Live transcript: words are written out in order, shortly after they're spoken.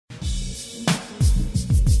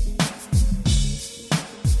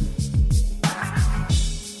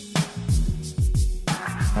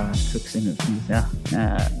Next NFC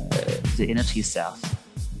South. The NFC South.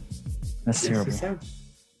 That's terrible.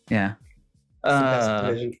 Yeah.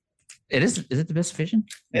 It is. Is it the best division?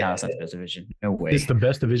 No, it's not the best division. No way. It's the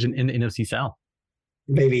best division in the NFC South.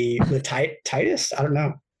 Maybe the tightest. I don't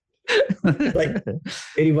know. Like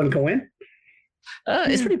anyone go in?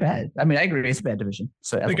 It's pretty bad. I mean, I agree. It's a bad division.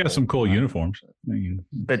 So they got some cool uniforms.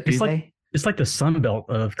 But it's like the Sun Belt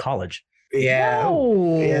of college. Yeah.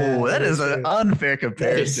 Oh, yeah, that is an unfair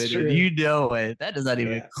comparison. You know it. That is not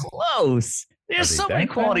even close. There's so many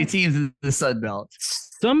quality teams in the Sun Belt.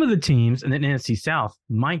 Some of the teams in the NFC South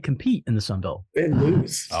might compete in the Sun Belt and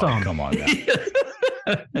lose. Oh, come on now.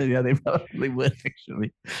 Yeah, they probably would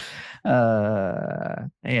actually. Yeah,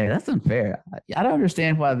 that's unfair. I don't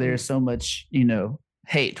understand why there's so much,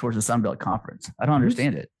 hate towards the Sun Belt Conference. I don't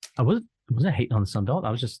understand it. I wasn't hating on the Sun Belt.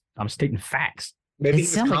 I was stating facts. Maybe he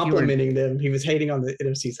was complimenting them. He was hating on the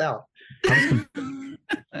NFC South.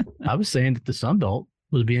 I was saying that the Sun Belt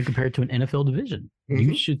was being compared to an NFL division.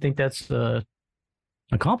 Mm-hmm. You should think that's a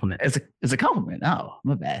compliment. It's a compliment. Oh,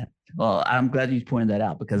 my bad. Well, I'm glad you pointed that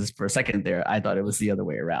out because for a second there, I thought it was the other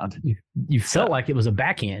way around. You felt like it was a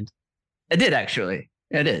backhand. It did, actually.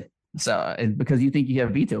 It did. So, because you think you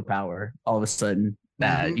have veto power, all of a sudden,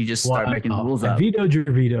 you just start making the rules up. I vetoed your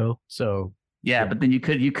veto, so... Yeah, but then you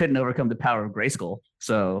couldn't overcome the power of Grayskull,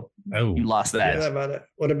 so you lost that. Yeah, about it.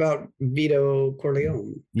 What about Vito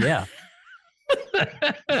Corleone? Yeah. End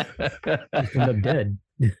up dead.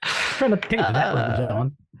 Trying to think of that level,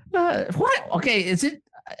 John. What? Okay, is it?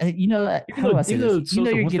 How do I say this?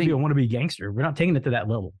 You're getting a wannabe gangster. We're not taking it to that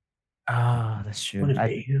level. Ah, that's true.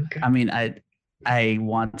 I mean, I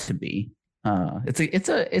want to be. It's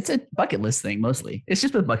a bucket list thing mostly. It's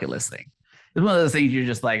just a bucket list thing. It's one of those things you're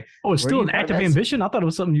just like. Oh, it's still an active ambition. I thought it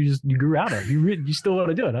was something you grew out of. You still want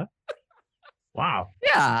to do it, huh? Wow.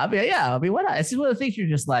 Yeah. I mean, why not? It's just one of the things you're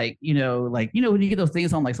just like, when you get those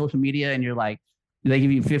things on like social media and you're like, they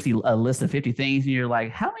give you a list of 50 things and you're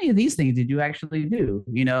like, how many of these things did you actually do?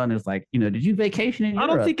 And it's like, did you vacation in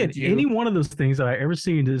Europe? I don't think any one of those things that I ever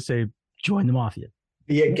seen to say join the mafia.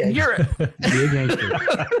 Be a gangster. Be a gangster.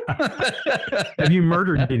 Have you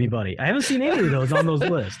murdered anybody? I haven't seen any of those on those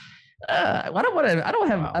lists. I don't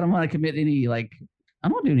want to commit any I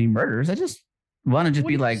don't do any murders. I just want to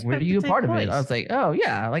be like, were you a part of it? I was like, oh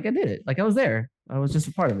yeah, like I did it. Like I was there. I was just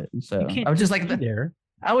a part of it. And so I was just like there.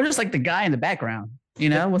 I was just like the guy in the background.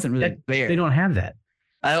 I wasn't really there. They don't have that.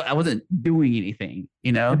 I wasn't doing anything.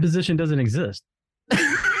 The position doesn't exist. There's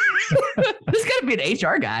got to be an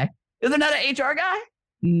HR guy. Is there not an HR guy?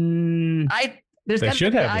 There's got to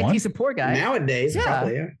be an IT support guy nowadays. Yeah.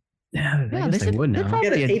 Probably, yeah. Yeah, they would now.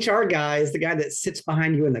 Yeah, the HR guy is the guy that sits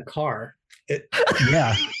behind you in the car.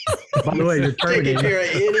 Yeah. By the way, you're taking care of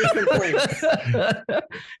any complaints.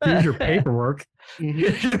 Here's your paperwork. Put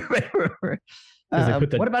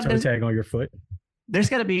the what about toe tag on your foot? There's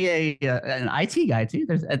got to be an IT guy too.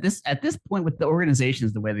 There's at this point with the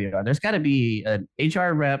organizations the way they are. There's got to be an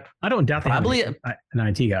HR rep. I don't doubt probably an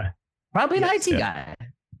IT guy. Probably an IT guy.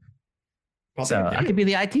 So I could be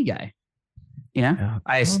the IT guy.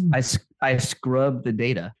 I scrub the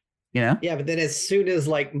data. Yeah, but then as soon as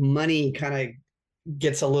like money kind of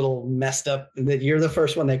gets a little messed up, that you're the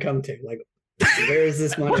first one they come to. Like, where is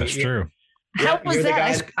this money? That's true. How was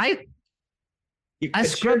that? I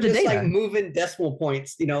scrubbed the data. Like moving decimal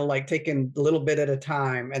points, like taking a little bit at a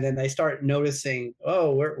time, and then they start noticing,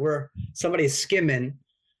 oh, we're somebody's skimming.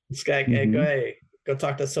 This guy, hey, go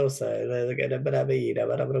talk to Sosa.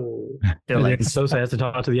 They're like, Sosa has to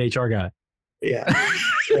talk to the HR guy. Yeah.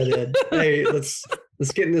 So then, hey, let's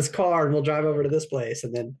get in this car and we'll drive over to this place,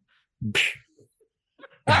 and then.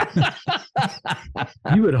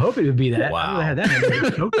 You would hope it would be that. Wow. I would have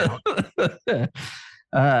had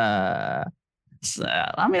that. So,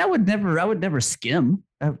 I mean, I would never skim.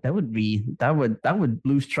 That would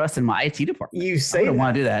lose trust in my IT department. You say I don't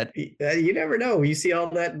want to do that. You never know. You see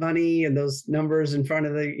all that money and those numbers in front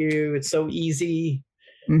of you. It's so easy.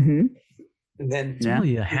 Mm-hmm. And then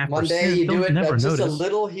one day you do it just a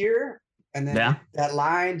little here, and then that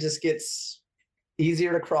line just gets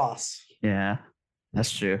easier to cross. Yeah,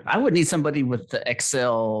 that's true. I would need somebody with the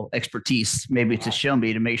Excel expertise maybe to show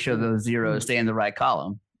me to make sure those zeros stay in the right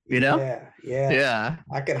column. Yeah.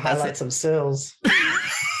 I could highlight some cells.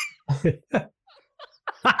 Do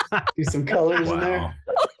some colors in there.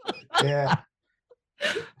 Yeah.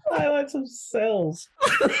 Highlight some cells.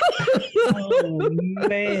 Oh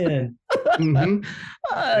man. Mm-hmm.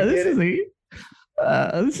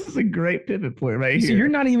 This is a great pivot point right here. So you're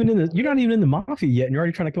not even in the mafia yet, and you're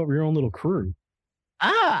already trying to come up with your own little crew.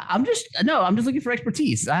 I'm just looking for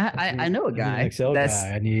expertise. I know a guy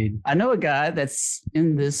I know a guy that's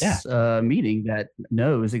in this meeting that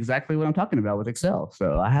knows exactly what I'm talking about with Excel.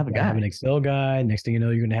 So I have a guy. I have an Excel guy. Next thing you know,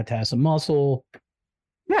 you're going to have some muscle.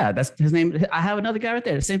 Yeah, that's his name. I have another guy right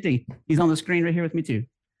there. The same thing. He's on the screen right here with me too.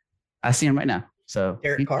 I see him right now. So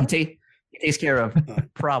he takes care of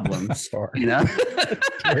problems. You know.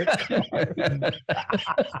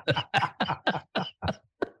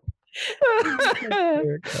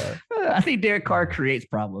 I think Derek Carr creates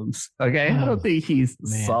problems. Okay, I don't think he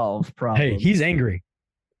solves problems. Hey, he's angry.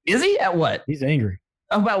 Is he? At what? He's angry.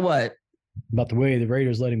 About what? About the way the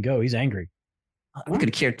Raiders let him go. He's angry. I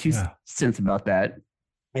could care two cents about that.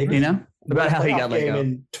 Maybe. You know, about how he got let go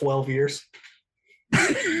in 12 years.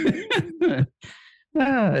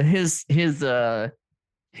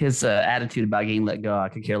 His attitude about getting let go, I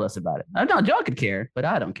could care less about it. No, Joe could care, but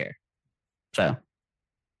I don't care. So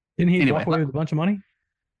didn't he walk away with a bunch of money?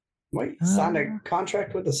 Wait, signed a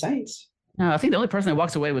contract with the Saints. No, I think the only person that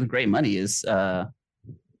walks away with great money is Kirk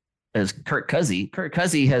Cousy. Kirk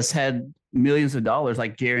Cousy has had millions of dollars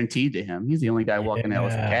like guaranteed to him. He's the only guy walking out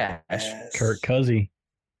with cash. Yes. Kirk Cousy.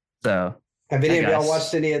 So have any of y'all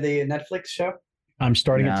watched any of the Netflix show? I'm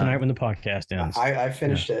starting it tonight when the podcast ends. I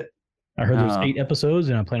finished it. I heard there's 8 episodes,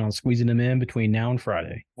 and I plan on squeezing them in between now and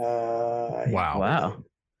Friday. Wow.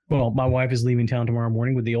 Well, my wife is leaving town tomorrow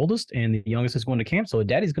morning with the oldest, and the youngest is going to camp, so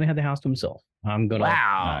Daddy's going to have the house to himself. I'm going to.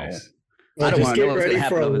 Wow. Nice. Well, I don't just get ready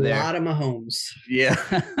for a lot of Mahomes. Yeah.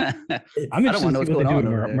 I'm interested to see what they do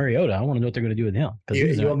with Mariota. I want to know what they're going to do with him.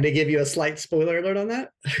 You want me to give you a slight spoiler alert on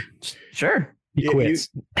that? Sure. He quits.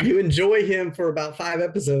 You enjoy him for about 5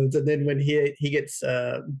 episodes, and then when he gets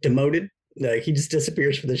demoted, he just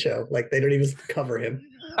disappears from the show. Like they don't even cover him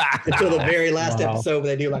until the very last episode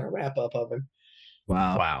where they do like a wrap up of him.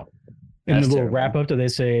 Wow. In the little wrap up, do they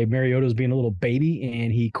say Mariota's being a little baby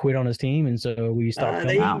and he quit on his team, and so we stopped?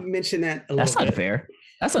 They mentioned that a little bit. That's not fair.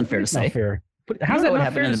 That's unfair to say. Not fair. But how's that what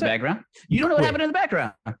happened in the background? You don't know what happened in the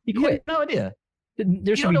background. He quit. No idea.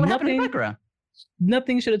 There should be nothing.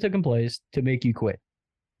 Nothing should have taken place to make you quit.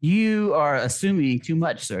 You are assuming too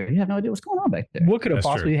much, sir. You have no idea what's going on back there. What could have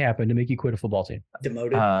possibly happened to make you quit a football team?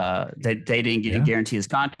 Demoted. They didn't get to guarantee his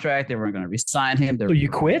contract. They weren't going to re-sign him. So you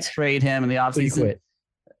quit? Trade him in the offseason. So you quit?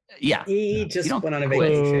 Yeah. He just went on a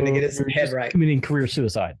vacation to get his head right. Committing career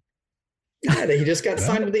suicide. Yeah, he just got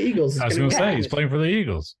signed with the Eagles. I was going to say, he's playing for the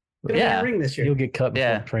Eagles. Yeah. Ring this year. He'll get cut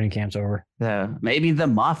before training camp's over. Maybe the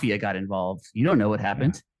mafia got involved. You don't know what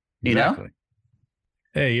happened. You know?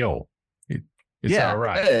 Hey, yo. It's all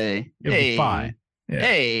right. Hey, It'll be fine. Yeah.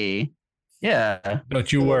 Hey. Yeah.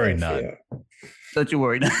 Don't you worry none. Don't you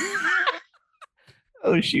worry none.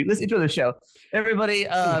 Oh, shoot. Let's enjoy the show. Everybody,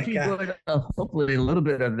 if you enjoyed hopefully a little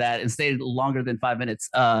bit of that and stayed longer than 5 minutes,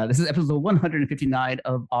 this is episode 159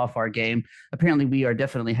 of Off Our Game. Apparently, we are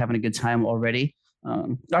definitely having a good time already.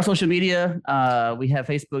 Our social media, we have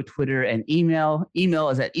Facebook, Twitter, and email. Email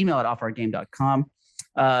is at email@offourgame.com.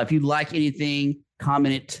 If you like anything,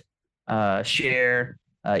 comment it. Share,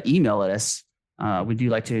 email at us. We do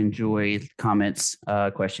like to enjoy comments,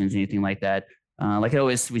 questions, anything like that. Like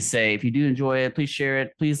we say, if you do enjoy it, please share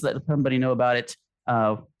it. Please let somebody know about it.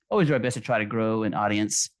 Always do our best to try to grow an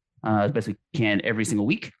audience as best we can every single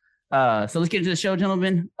week. So let's get into the show,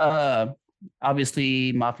 gentlemen.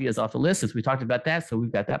 Obviously, Mafia is off the list since we talked about that, so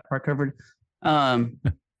we've got that part covered. The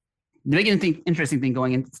big interesting thing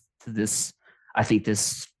going into this, I think,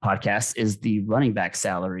 this podcast is the running back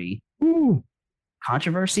salary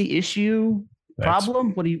controversy issue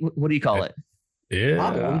problem. What do you call it?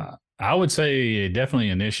 Yeah, I would say definitely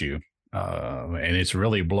an issue, and it's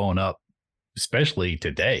really blown up, especially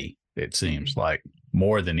today. It seems like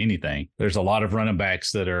more than anything. There's a lot of running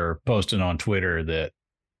backs that are posting on Twitter that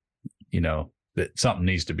that something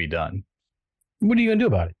needs to be done. What are you going to do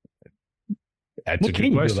about it? That's a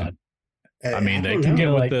good question. I mean, they can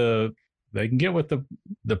get with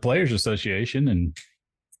the Players Association and.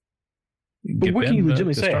 But what can you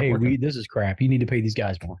legitimately say? Hey, this is crap. You need to pay these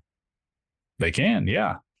guys more. They can,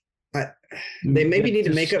 yeah. They maybe need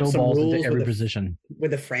to make up some rules every position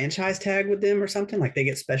with a franchise tag with them or something. Like they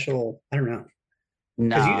get special. I don't know.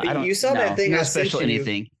 No, you saw that thing. Not special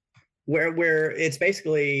anything. Where it's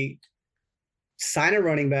basically sign a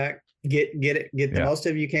running back, get the most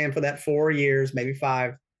of you can for that 4 years, maybe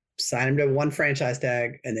 5. Sign him to one franchise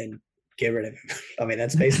tag, and then get rid of him. I mean,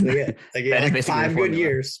 that's basically it. Like 5 good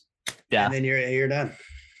years. Yeah, and then you're done.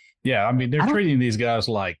 Yeah, I mean they're treating these guys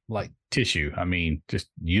like tissue. I mean, just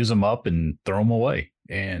use them up and throw them away.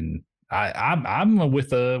 And I'm with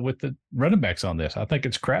the running backs on this. I think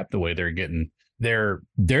it's crap the way they're getting. They're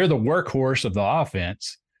the workhorse of the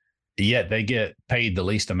offense, yet they get paid the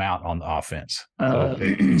least amount on the offense. So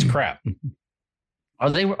it's crap. Are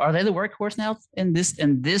they the workhorse now in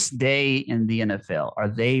this day in the NFL? Are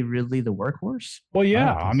they really the workhorse? Well,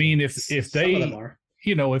 yeah. I mean, if they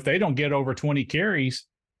if they don't get over 20 carries,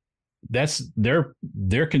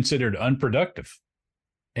 they're considered unproductive.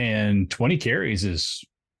 And 20 carries is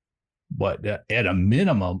what, at a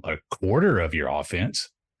minimum, a quarter of your offense,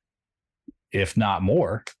 if not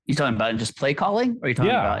more. You talking about just play calling? Or are you talking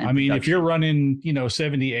about I mean, if you're running,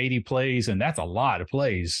 70, 80 plays, and that's a lot of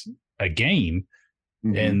plays a game,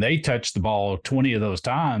 and they touch the ball 20 of those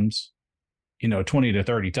times, 20 to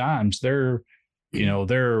 30 times, they're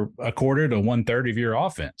a quarter to 1/3 of your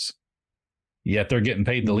offense. Yet they're getting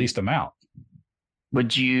paid the least amount. I'm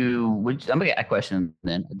gonna get a question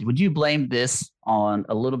then. Would you blame this on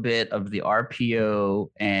a little bit of the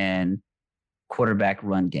RPO and quarterback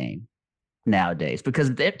run game nowadays?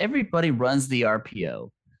 Because everybody runs the RPO.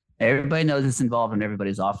 Everybody knows it's involved in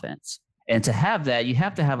everybody's offense. And to have that, you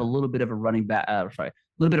have to have a little bit of a running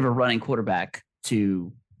quarterback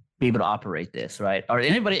to be able to operate this, right?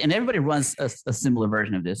 Everybody runs a similar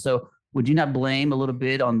version of this. So would you not blame a little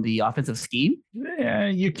bit on the offensive scheme? Yeah,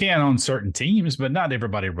 you can on certain teams, but not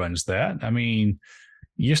everybody runs that. I mean,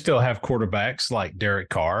 you still have quarterbacks like Derek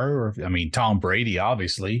Carr, Tom Brady,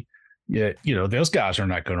 obviously. Yeah, those guys are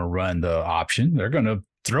not going to run the option. They're going to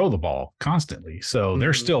throw the ball constantly. So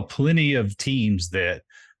there's still plenty of teams that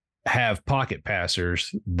have pocket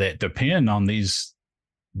passers that depend on these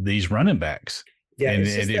running backs. Yeah, and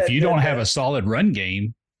if you don't have a solid run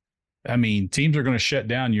game, teams are going to shut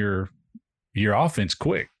down your offense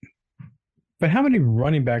quick. But how many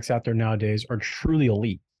running backs out there nowadays are truly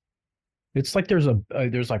elite? It's like there's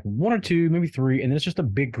like one or two, maybe three, and it's just a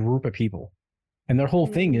big group of people. And their whole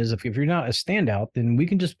thing is, if you're not a standout, then we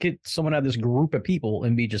can just get someone out of this group of people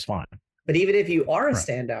and be just fine. But even if you are a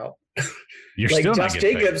standout, you're like still Josh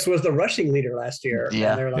Jacobs was the rushing leader last year.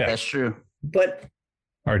 Yeah, that's true. But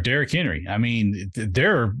or Derrick Henry.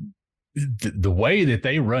 They're the way that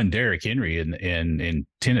they run Derrick Henry in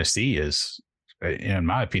Tennessee is, in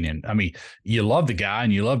my opinion, you love the guy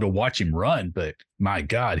and you love to watch him run, but my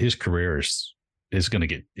God, his career is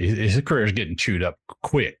getting chewed up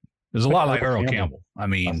quick. There's a lot like Earl Campbell.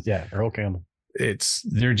 Earl Campbell.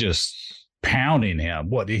 They're just pounding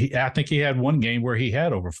him. I think he had one game where he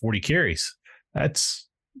had over 40 carries. That's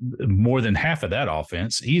more than half of that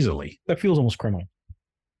offense easily. That feels almost criminal.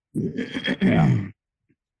 Yeah.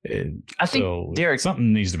 I think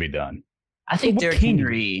something needs to be done. I think Derrick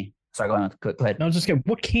Henry. Sorry, go ahead. No, just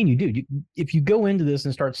what can you do? If you go into this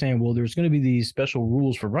and start saying, well, there's going to be these special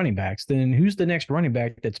rules for running backs, then who's the next running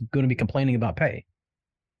back that's going to be complaining about pay?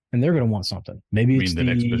 And they're going to want something. Maybe it's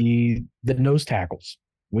the nose tackles.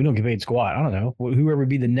 We don't get paid squat. I don't know. Whoever would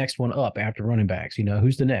be the next one up after running backs,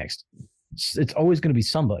 who's the next? It's always going to be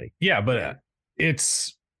somebody. Yeah, but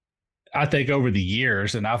I think over the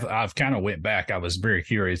years, and I've kind of went back, I was very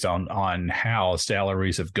curious on how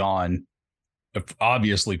salaries have gone.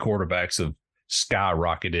 Obviously, quarterbacks have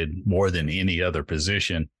skyrocketed more than any other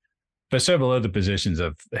position, but several other positions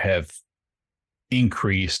have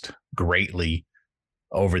increased greatly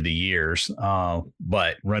over the years.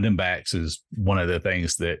 But running backs is one of the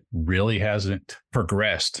things that really hasn't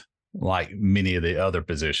progressed like many of the other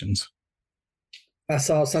positions. I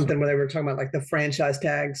saw something where they were talking about like the franchise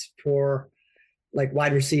tags for like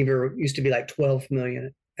wide receiver used to be like 12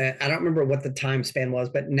 million. I don't remember what the time span was,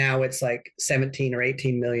 but now it's like 17 or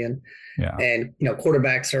 18 million. Yeah. And,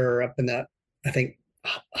 quarterbacks are up in the, I think,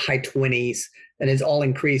 high 20s, and it's all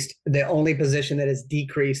increased. The only position that has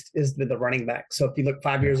decreased is the running back. So if you look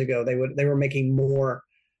 5 years ago, they were making more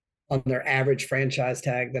on their average franchise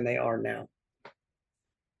tag than they are now.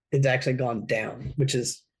 It's actually gone down, which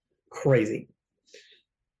is crazy.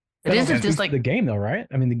 It isn't just like the game, though, right?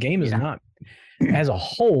 The game is not, as a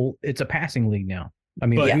whole, it's a passing league now.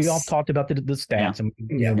 We all talked about the stats, and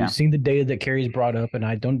we've seen the data that Kerry's brought up, and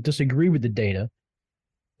I don't disagree with the data,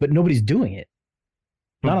 but nobody's doing it.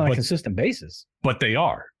 Not on a consistent basis. But they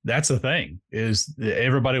are. That's the thing, is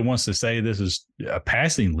everybody wants to say this is a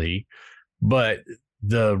passing league, but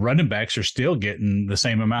the running backs are still getting the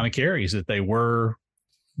same amount of carries that they were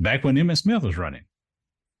back when Emmitt Smith was running.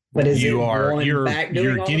 But you're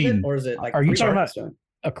getting it, or is it like, are you talking about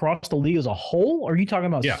across the league as a whole, or are you talking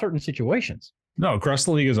about certain situations? No, across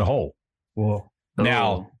the league as a whole. Well,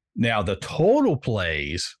 now the total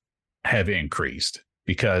plays have increased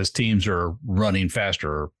because teams are running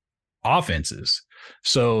faster offenses.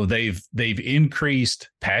 So they've increased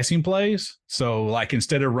passing plays. So like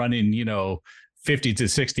instead of running, 50 to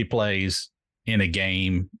 60 plays in a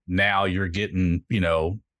game, now you're getting,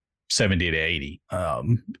 70 to 80.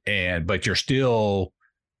 But you're still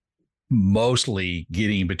mostly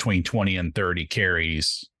getting between 20 and 30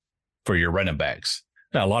 carries for your running backs.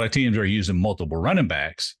 Now, a lot of teams are using multiple running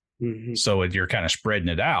backs. So you're kind of spreading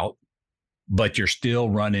it out, but you're still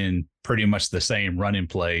running pretty much the same running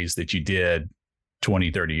plays that you did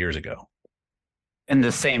 20, 30 years ago. And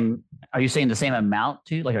are you saying the same amount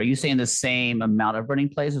too? Like, are you saying the same amount of running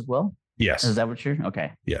plays as well? Yes. Is that what you're?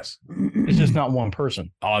 Okay. Yes. It's just not one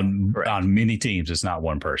person. On many teams, it's not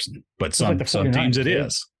one person, but some teams it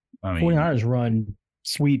is. I mean, 49ers run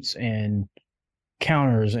sweeps and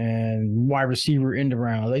counters and wide receiver end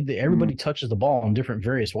around. Everybody touches the ball in different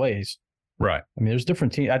various ways. Right. I mean, there's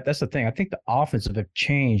different teams. That's the thing. I think the offensive have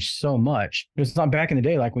changed so much. It's not back in the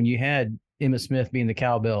day, like when you had Emmitt Smith being the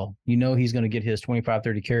cowbell, he's going to get his 25,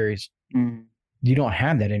 30 carries. You don't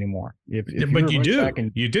have that anymore. But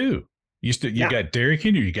you do. You got Derrick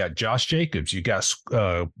Henry, you got Josh Jacobs, you got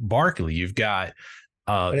Barkley, you've got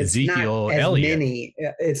Ezekiel Elliott.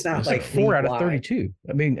 It's not like 4 out of 32.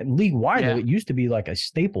 I mean, league wide, though, it used to be like a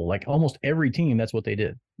staple. Like almost every team, that's what they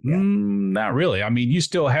did. Not really. I mean, you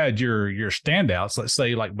still had your standouts. Let's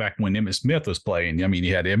say like back when Emmitt Smith was playing. I mean,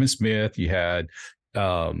 you had Emmitt Smith, you had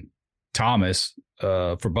Thomas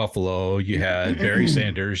for Buffalo, you had Barry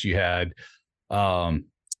Sanders, you had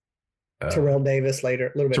Terrell Davis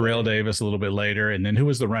later, Davis a little bit later, and then who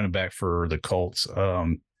was the running back for the Colts?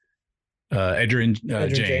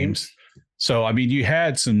 Edgerrin James. So I mean, you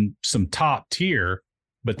had some top tier,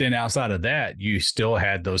 but then outside of that, you still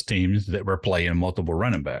had those teams that were playing multiple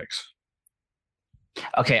running backs.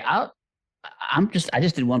 Okay, I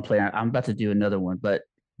just did one play. I'm about to do another one, but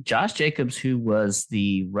Josh Jacobs, who was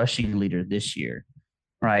the rushing leader this year,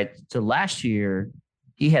 right? So last year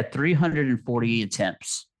he had 340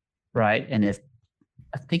 attempts. Right. And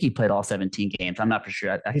I think he played all 17 games. I'm not for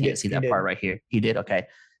sure. I can't see that part right here. He did. Okay.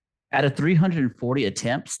 Out of 340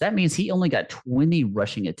 attempts, that means he only got 20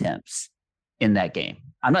 rushing attempts in that game.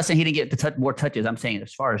 I'm not saying he didn't get more touches. I'm saying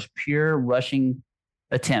as far as pure rushing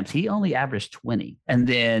attempts, he only averaged 20. And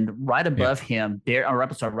then right above him,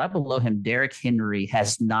 right below him, Derrick Henry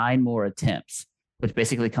has 9 more attempts, which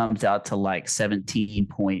basically comes out to like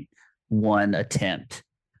 17.1 attempt.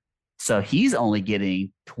 So he's only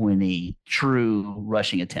getting 20 true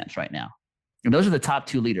rushing attempts right now. And those are the top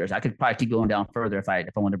 2 leaders. I could probably keep going down further if I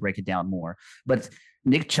want to break it down more. But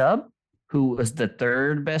Nick Chubb, who was the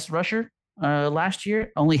 3rd best rusher last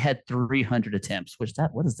year, only had 300 attempts. What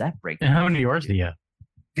does that break down? And how many yards did he have?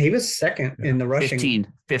 He was second in the rushing.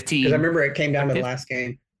 15. Because I remember it came down to the last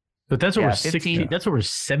game. But that's over 16. That's over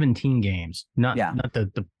 17 games, not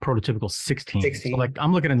the prototypical 16. So like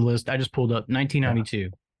I'm looking at the list. I just pulled up 1992.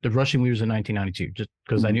 The rushing leaders in 1992, just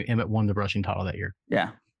because I knew Emmitt won the rushing title that year. Yeah.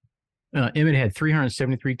 Emmitt had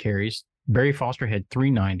 373 carries. Barry Foster had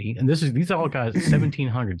 390. And these are all guys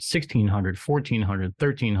 1,700, 1,600, 1,400,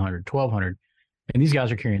 1,300, 1,200. And these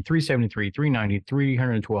guys are carrying 373, 390,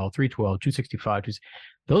 312, 312, 265.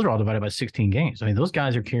 Those are all divided by 16 games. I mean, those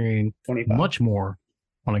guys are carrying 25. Much more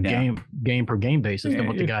on a game per game basis than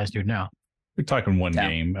what the guys do now. We're talking one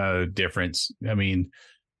game difference. I mean,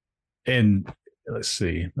 and let's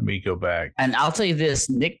see. Let me go back. And I'll tell you this,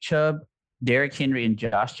 Nick Chubb, Derrick Henry, and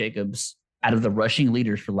Josh Jacobs, out of the rushing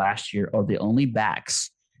leaders for last year, are the only backs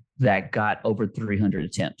that got over 300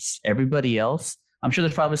 attempts. Everybody else, I'm sure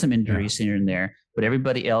there's probably some injuries here and there, but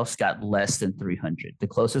everybody else got less than 300. The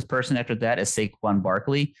closest person after that is Saquon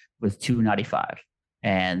Barkley with 295.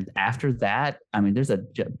 And after that, I mean, there's a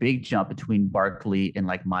big jump between Barkley and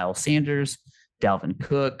like Miles Sanders, Dalvin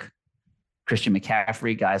Cook, Christian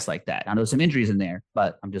McCaffrey, guys like that. I know some injuries in there,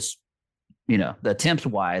 but I'm just, the attempts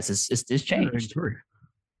wise, it's changed.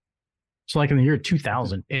 So like in the year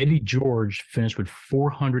 2000, Eddie George finished with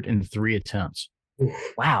 403 attempts.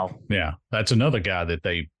 Wow. Yeah. That's another guy that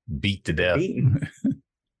they beat to death.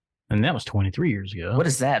 And that was 23 years ago. What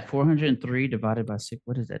is that? 403 divided by 6.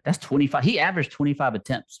 What is that? That's 25. He averaged 25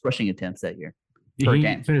 rushing attempts that year. He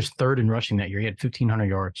finished 3rd in rushing that year. He had 1,500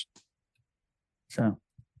 yards. So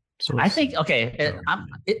I think,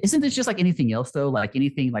 isn't this just like anything else, though? Like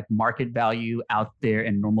anything like market value out there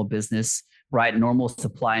in normal business, right? Normal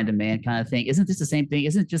supply and demand kind of thing. Isn't this the same thing?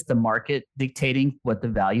 Isn't it just the market dictating what the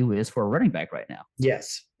value is for a running back right now?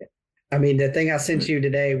 Yes. I mean, the thing I sent you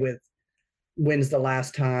today with when's the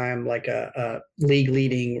last time like a league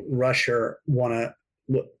leading rusher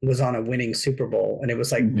was on a winning Super Bowl, and it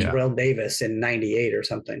was like Terrell Davis in 98 or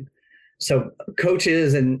something. So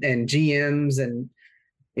coaches and GMs and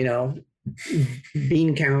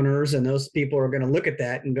bean counters and those people are going to look at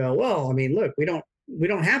that and go, well, I mean, look, we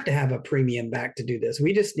don't have to have a premium back to do this.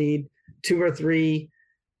 We just need 2 or 3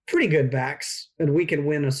 pretty good backs, and we can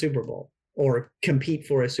win a Super Bowl or compete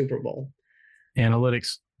for a Super Bowl.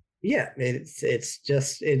 Analytics. Yeah,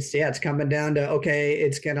 it's coming down to, okay,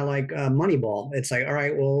 it's kind of like Moneyball. It's like, all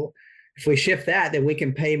right, well, if we shift that, then we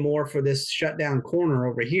can pay more for this shutdown corner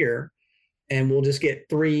over here, and we'll just get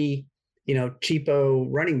 3, cheapo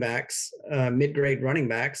running backs, mid-grade running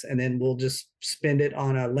backs, and then we'll just spend it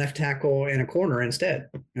on a left tackle and a corner instead.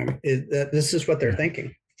 This is what they're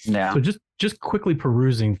thinking. Yeah. So just quickly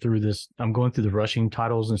perusing through this, I'm going through the rushing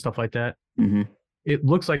titles and stuff like that. Mm-hmm. It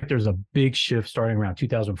looks like there's a big shift starting around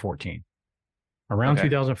 2014. Around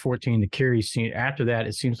 2014, the carries seen. After that,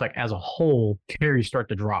 it seems like as a whole, carries start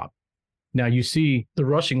to drop. Now you see the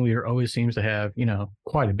rushing leader always seems to have,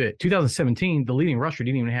 quite a bit. 2017, the leading rusher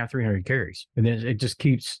didn't even have 300 carries. And then it just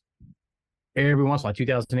keeps every once in a while.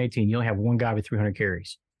 2018, you only have one guy with 300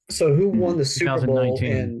 carries. So who won the Super Bowl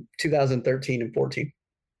in 2013 and 14?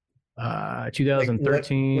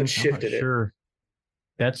 2013. What shifted it? Sure.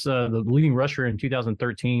 That's the leading rusher in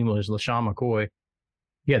 2013 was LaShawn McCoy.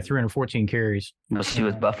 He had 314 carries. Was he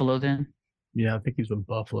with Buffalo then? Yeah, I think he's with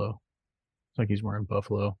Buffalo. It's like he's wearing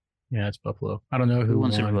Buffalo. Yeah, it's Buffalo. I don't know who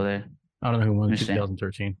won. Super Bowl there. I don't know who won in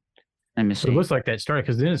 2013. Let me see. But it looks like that started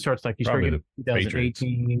because then it starts like you start getting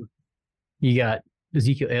 2018. You got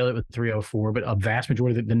Ezekiel Elliott with 304, but a vast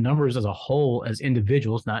majority of the numbers as a whole, as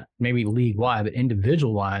individuals, not maybe league wide, but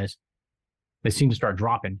individual wise, they seem to start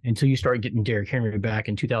dropping until you start getting Derrick Henry back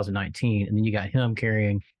in 2019. And then you got him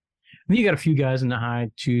carrying. And then you got a few guys in the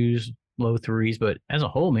high 2s, low 3s. But as a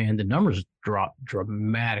whole, man, the numbers drop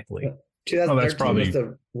dramatically. 2013 was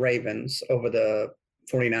the Ravens over the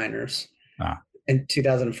 49ers. And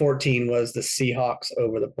 2014 was the Seahawks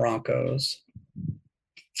over the Broncos.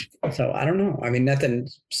 So I don't know. I mean, nothing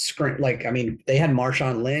they had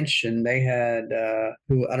Marshawn Lynch and they had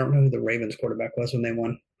who I don't know who the Ravens quarterback was when they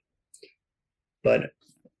won. But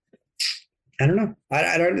I don't know.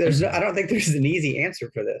 I don't think there's an easy answer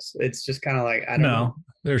for this. It's just kind of like I don't know.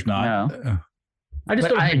 There's not. No. I just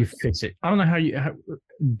don't know how you fix it. I don't know how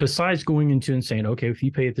besides going into and saying, okay, if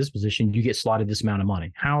you pay at this position, you get slotted this amount of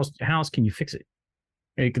money. How else can you fix it?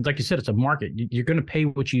 Like you said, it's a market. You're going to pay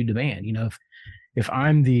what you demand. If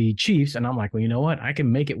I'm the Chiefs and I'm like, well, you know what? I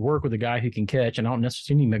can make it work with a guy who can catch, and I don't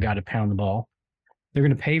necessarily need a guy to pound the ball. They're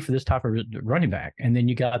going to pay for this type of running back. And then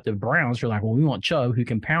you got the Browns who are like, well, we want Chubb who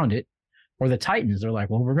can pound it. Or the Titans, they're like,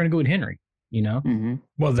 well, we're going to go with Henry, Mm-hmm.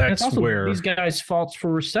 Well, that's also where these guys' faults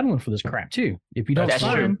for settling for this crap too. If you don't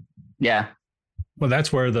sign them. Yeah. Well,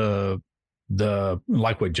 that's where the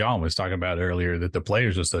like what John was talking about earlier, that the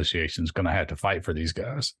Players Association is going to have to fight for these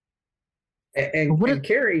guys. And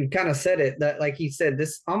Kerry kind of said it, that like he said,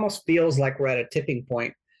 this almost feels like we're at a tipping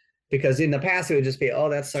point. Because in the past, it would just be, oh,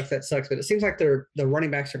 that sucks. But it seems like the running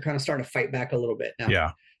backs are kind of starting to fight back a little bit now.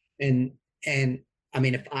 Yeah. And I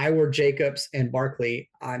mean, if I were Jacobs and Barkley,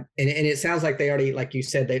 and it sounds like they already, like you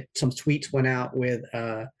said, that some tweets went out with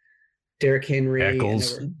Derrick Henry.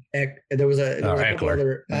 Eccles. And there was a couple Eckler.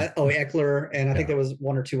 other, Eckler. And I think there was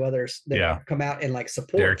one or two others that come out and like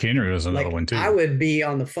support. Derrick Henry was another one too. I would be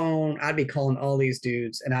on the phone. I'd be calling all these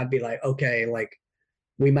dudes and I'd be like, okay, like,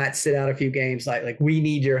 we might sit out a few games. Like we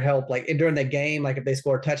need your help. Like during the game, like if they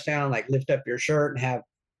score a touchdown, like lift up your shirt and have,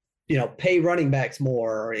 pay running backs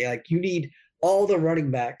more. Or like you need all the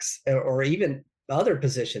running backs or even other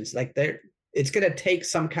positions. Like it's going to take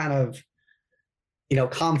some kind of,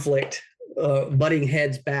 conflict, butting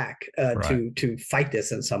heads back to fight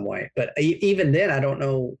this in some way. But even then, I don't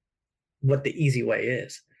know what the easy way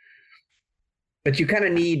is. But you kind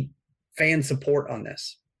of need fan support on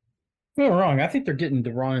this. No, wrong. I think they're getting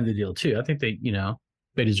the wrong end of the deal too. I think they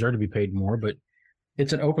deserve to be paid more, but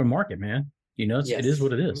it's an open market, man. It is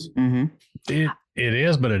what it is. Mm-hmm. It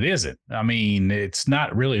is, but it isn't. I mean, it's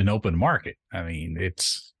not really an open market. I mean,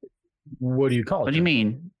 it's what do you call it? What do you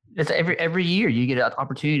mean? It's every year you get an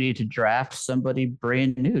opportunity to draft somebody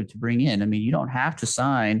brand new to bring in. I mean, you don't have to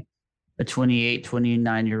sign a 28,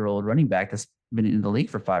 29-year-old running back that's been in the league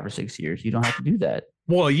for 5 or 6 years. You don't have to do that.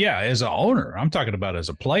 Well, yeah, as an owner, I'm talking about as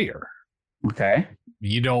a player. Okay.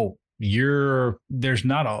 There's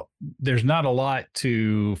not a lot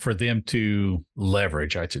for them to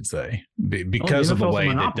leverage, I should say, because of the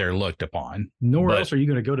way that they're looked upon. Nowhere else are you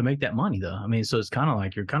going to go to make that money, though. I mean, so it's kind of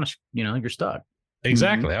like you're kind of, you're stuck.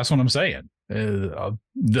 Exactly. Mm-hmm. That's what I'm saying.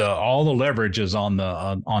 All the leverage is on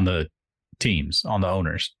the teams, on the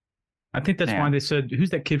owners. I think that's why they said, who's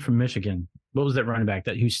that kid from Michigan? What was that running back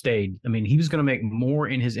who stayed? I mean, he was going to make more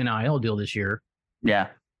in his NIL deal this year. Yeah.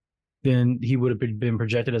 Than he would have been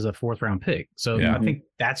projected as a 4th round pick. So I think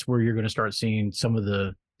that's where you're going to start seeing some of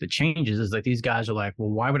the changes is like these guys are like, well,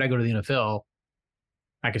 why would I go to the NFL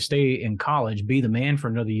I could stay in college, be the man for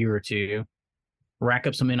another year or two, rack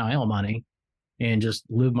up some NIL money, and just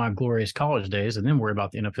live my glorious college days, and then worry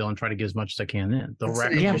about the NFL and try to get as much as I can then. That's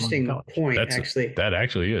an interesting point, actually. That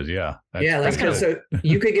actually is, yeah. So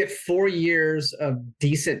you could get 4 years of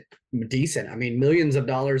decent, I mean, millions of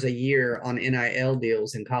dollars a year on NIL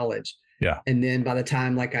deals in college. Yeah. And then by the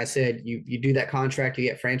time, like I said, you do that contract, you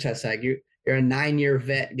get franchise tag, you're a 9-year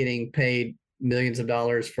vet getting paid millions of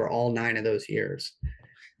dollars for all 9 of those years.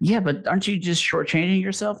 Yeah, but aren't you just shortchanging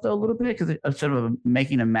yourself though a little bit? Because instead of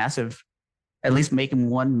making at least making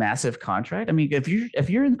one massive contract. I mean, if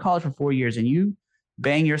you're in college for 4 years and you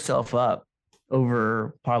bang yourself up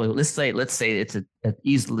over probably, let's say it's a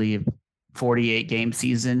easily 48 game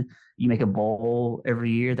season. You make a bowl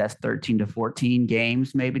every year. That's 13 to 14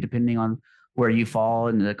 games, maybe depending on where you fall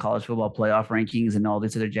in the college football playoff rankings and all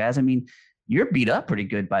this other jazz. I mean, you're beat up pretty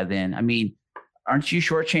good by then. I mean, aren't you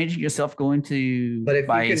shortchanging yourself going to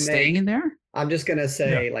by staying in there? I'm just going to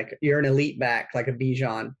say, like, you're an elite back, like a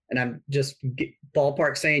Bijan, and I'm just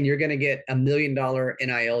ballpark saying you're going to get $1 million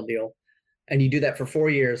NIL deal, and you do that for 4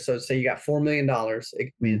 years. So say you got $4 million. I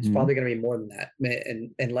mean, it's probably going to be more than that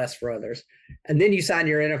and less for others. And then you sign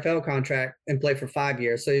your NFL contract and play for 5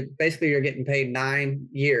 years. So basically you're getting paid 9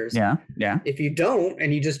 years. Yeah. Yeah. If you don't,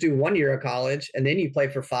 and you just do 1 year of college and then you play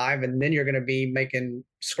for 5, and then you're going to be making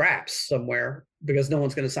scraps somewhere because no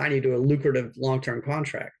one's going to sign you to a lucrative long-term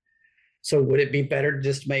contract. So would it be better to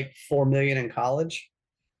just make $4 million in college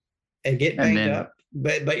and get banged up,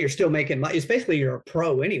 but you're still making money? It's basically you're a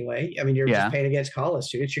pro anyway. I mean, you're just paying against college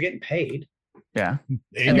students. You're getting paid. Yeah,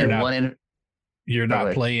 and you're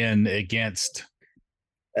not playing against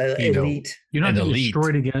elite. You're not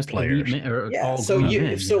destroyed against players.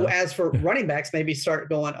 As for running backs, maybe start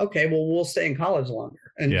going, okay, well, we'll stay in college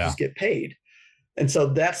longer and just get paid. And so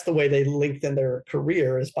that's the way they lengthen their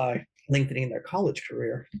career, is by lengthening their college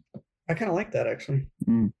career. I kind of like that, actually.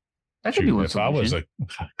 That could be one if I was a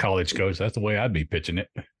college coach, that's the way I'd be pitching it.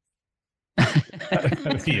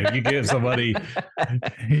 You give somebody,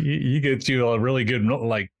 you get you a really good,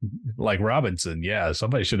 like Robinson. Yeah,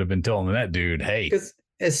 somebody should have been telling that dude, hey. Because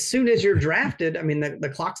as soon as you're drafted, I mean, the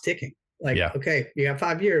clock's ticking. Like, okay, you have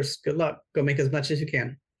 5 years. Good luck. Go make as much as you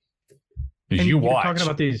can. You're talking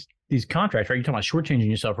about these contracts, right? You're talking about shortchanging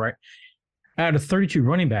yourself, right? Out of 32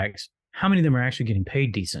 running backs, how many of them are actually getting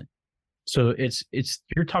paid decent? So it's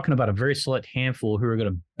you're talking about a very select handful who are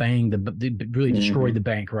going to bang really destroy the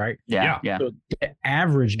bank, right? Yeah. So the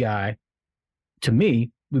average guy, to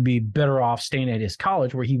me, would be better off staying at his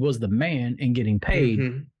college where he was the man and getting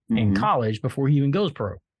paid in college before he even goes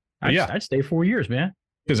pro. I'd stay 4 years, man.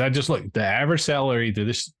 Because I just looked, the average salary to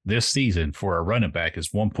this season for a running back is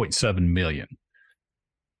 $1.7 million.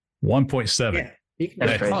 1.7.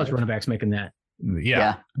 Yeah, college running backs making that.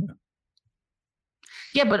 Yeah,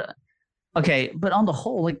 but okay, but on the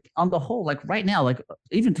whole, like right now, like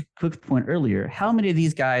even to Cook's point earlier, how many of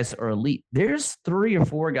these guys are elite? There's 3 or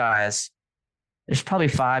 4 guys. There's probably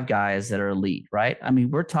 5 guys that are elite, right? I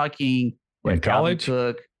mean, we're talking in college.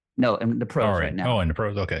 Cook, no, in the pros right now. Oh, in the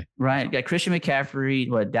pros, okay. Right, you got Christian McCaffrey,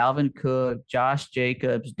 Dalvin Cook, Josh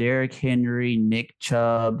Jacobs, Derrick Henry, Nick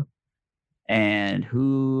Chubb, and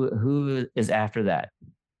who is after that?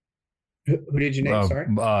 Who did you name? Sorry,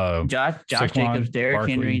 Josh Jacobs, Derrick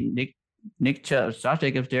Henry, Nick Chubb, Josh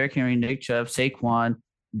Jacobs, Derrick Henry, Nick Chubb, Saquon,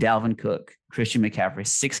 Dalvin Cook, Christian McCaffrey.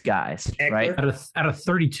 6 guys, Eckler, right? Out of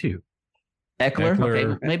 32. Eckler.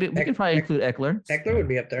 Okay, maybe we can probably include Eckler. Eckler would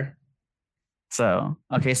be up there. So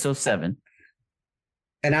 7.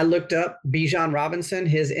 And I looked up Bijan Robinson,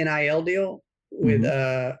 his NIL deal with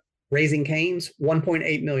Raising Cane's,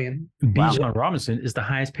 $1.8 million. Bijan Robinson is the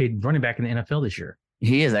highest paid running back in the NFL this year.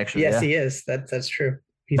 He is actually. Yes, he is. That's true.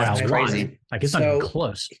 That's crazy. Like, it's not even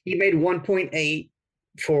close. He made 1.8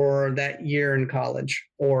 for that year in college,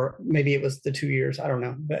 or maybe it was the 2 years. I don't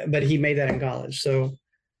know, but he made that in college. So,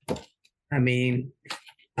 I mean,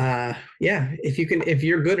 if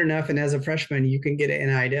you're good enough and as a freshman, you can get an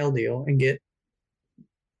NIL deal and get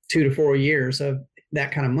 2 to 4 years of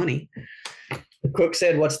that kind of money. Cook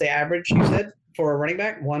said, what's the average, you said, for a running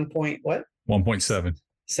back? 1.7.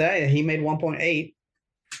 Say he made 1.8.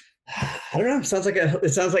 I don't know. It sounds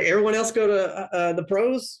like everyone else go to the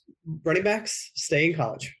pros. Running backs stay in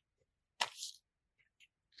college.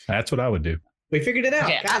 That's what I would do. We figured it out,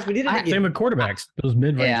 guys. We did it again. Same with quarterbacks. Those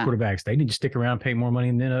mid-range quarterbacks, they need to stick around, pay more money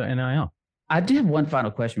than NIL. I do have one final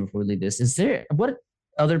question before we leave this. Is there what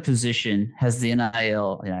other position has the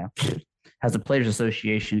NIL, has the Players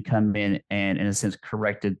Association come in and, in a sense,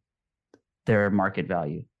 corrected their market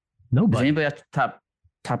value? Nobody. Does anybody off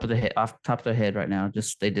top of the head right now?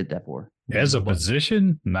 Just they did that for. As a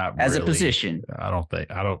position, not as really. A position.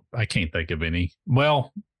 I can't think of any.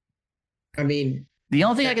 Well, I mean, the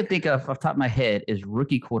only thing I can think of off the top of my head is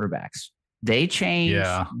rookie quarterbacks. They changed.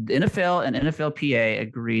 The NFL and NFLPA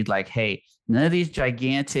agreed, like, hey, none of these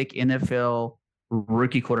gigantic NFL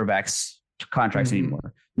rookie quarterbacks contracts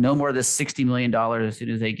anymore. No more of this $60 million as soon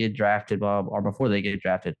as they get drafted, Bob, or before they get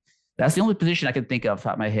drafted. That's the only position I can think of off the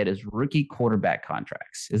top of my head is rookie quarterback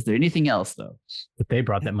contracts. Is there anything else, though? But they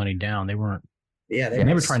brought that money down. They weren't. Yeah, they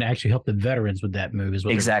were trying to actually help the veterans with that move. Is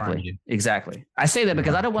what exactly. I say that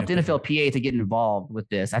because I don't want the NFLPA to get involved with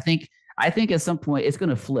this. I think at some point it's going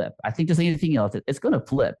to flip. I think just anything else, it's going to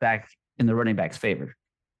flip back in the running back's favor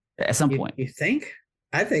at some point. You think?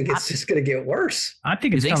 I think it's just going to get worse. I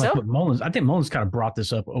think it's kind of like what Mullins. I think Mullins kind of brought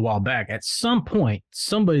this up a while back. At some point,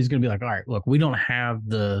 somebody's going to be like, all right, look, we don't have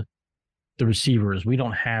the receivers. We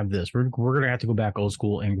don't have this. We're going to have to go back old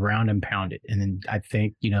school and ground and pound it. And then I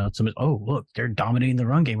think, somebody, oh, look, they're dominating the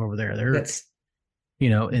run game over there. And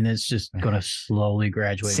it's just going to slowly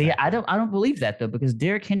graduate. See, I don't believe that, though, because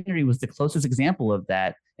Derrick Henry was the closest example of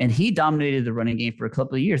that. And he dominated the running game for a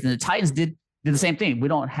couple of years. And the Titans did the same thing. We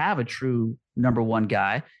don't have a true number one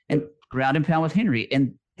guy, and ground and pound with Henry.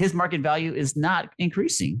 And his market value is not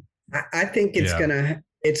increasing. I think it's gonna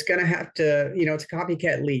have to, it's a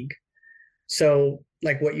copycat league. So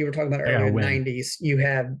like what you were talking about earlier in the 90s, you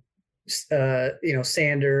have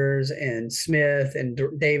Sanders and Smith and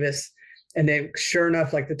Davis. And then sure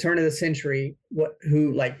enough, like the turn of the century,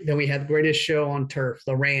 then we had the greatest show on turf,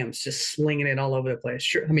 the Rams just slinging it all over the place.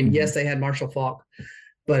 Sure. I mean, yes, they had Marshall Faulk,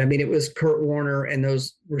 but I mean, it was Kurt Warner and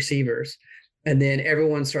those receivers. And then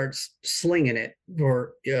everyone starts slinging it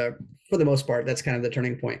for the most part. That's kind of the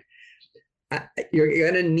turning point.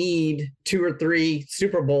 You're going to need 2 or 3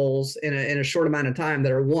 Super Bowls in a short amount of time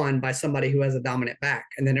that are won by somebody who has a dominant back.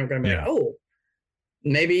 And then they're going to be like, oh,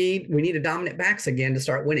 maybe we need a dominant backs again to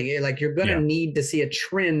start winning. Like you're going to need to see a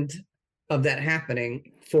trend of that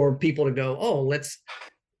happening for people to go, oh,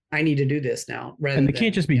 I need to do this now. And they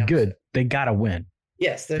can't just be good. They got to win.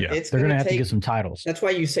 Yes, they're going to have to get some titles. That's why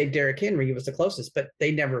you say Derrick Henry was the closest, but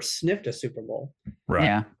they never sniffed a Super Bowl. Right.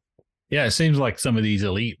 Yeah. Yeah, it seems like some of these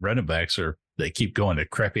elite running backs they keep going to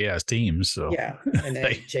crappy ass teams. So yeah, and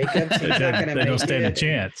then Jacobs, he's not going to. They don't stand a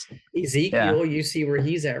chance. Ezekiel, you see where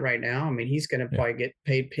he's at right now. I mean, he's going to probably get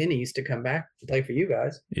paid pennies to come back to play for you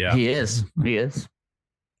guys. Yeah, he is.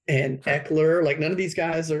 And Eckler, like none of these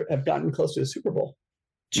guys have gotten close to a Super Bowl.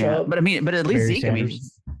 Yeah, but at least Zeke.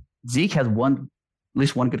 Zeke has at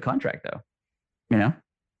least one good contract, though.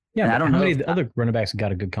 Yeah, and I don't know. How many of the other running backs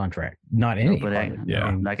got a good contract? Not any. But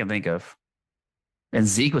I can think of. And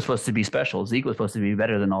Zeke was supposed to be special. Zeke was supposed to be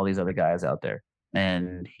better than all these other guys out there,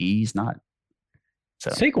 and he's not.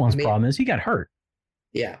 So Saquon's problem is he got hurt.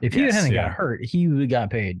 Yeah. If he hadn't got hurt, he would have got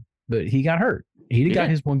paid. But he got hurt. He'd have got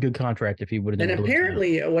his one good contract if he would have. And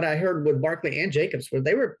apparently, what I heard with Barkley and Jacobs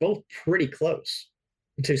they were both pretty close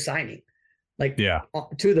to signing. Like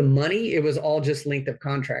to the money, it was all just length of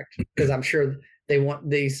contract because I'm sure they want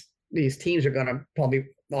these teams are going to probably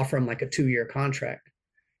offer him like a 2-year contract.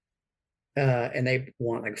 And they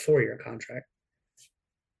want like a 4-year contract.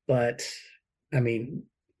 But I mean,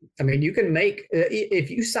 you can make if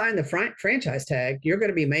you sign the franchise tag, you're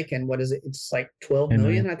going to be making what is it? It's like 12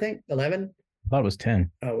 million, I think, 11. I thought it was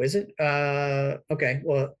 10. Oh, is it? Okay.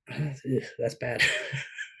 Well, that's bad.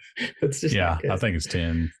 It's just I think it's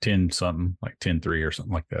 10 something, like 10.3 or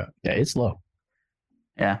something like that. Yeah, it's low.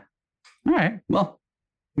 Yeah. All right. Well,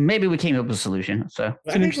 maybe we came up with a solution. So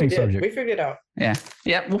it's an interesting subject. We figured it out. Yeah.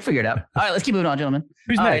 Yeah, we'll figure it out. All right, let's keep moving on, gentlemen.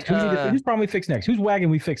 Who's next? Whose problem we fix next? Whose wagon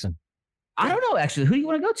we fixing? I don't know, actually. Who do you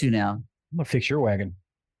want to go to now? I'm going to fix your wagon.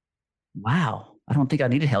 Wow. I don't think I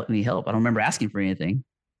needed any help. I don't remember asking for anything.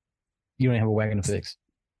 You don't have a wagon to fix.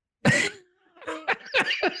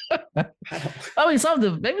 Maybe solve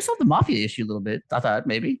the mafia issue a little bit. I thought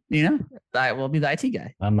maybe, we'll be the IT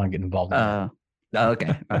guy. I'm not getting involved in that.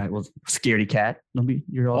 Okay. All right. Well, scaredy cat.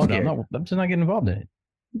 You're all scared. No, I'm just not getting involved in it.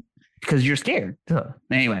 Because you're scared.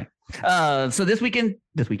 Anyway. So this week on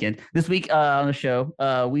the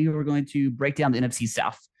show, we were going to break down the NFC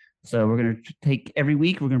South. So we're going to take every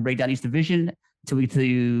week, we're going to break down each division until we get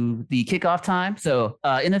to the kickoff time. So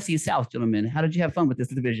NFC South, gentlemen, how did you have fun with this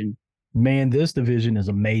division? Man, this division is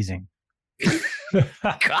amazing.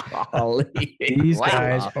 Golly. These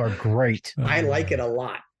guys are great. I like it a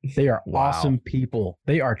lot. They are awesome people.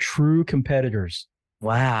 They are true competitors.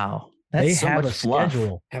 Wow. That's they so have much a fluff.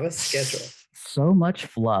 Schedule. Have a schedule. So much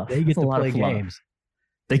fluff. They get to play games.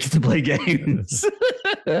 They get to play games.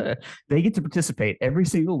 They get to participate every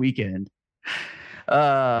single weekend.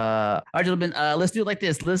 All right, gentlemen. Let's do it like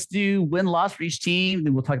this. Let's do win-loss for each team.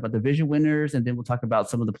 Then we'll talk about division winners, and then we'll talk about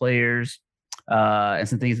some of the players and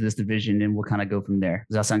some things in this division, and we'll kind of go from there.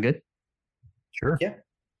 Does that sound good? Sure. Yeah.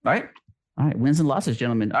 All right. All right. Wins and losses,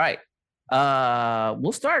 gentlemen. All right.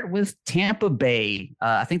 We'll start with Tampa Bay.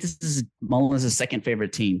 I think this is Mullins' second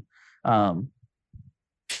favorite team. Because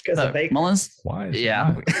of Baker. Mullins. Why?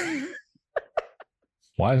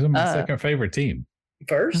 Why is it my second favorite team?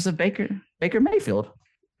 First, because of Baker Mayfield.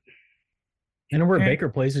 And where Baker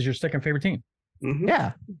plays is your second favorite team. Mm-hmm.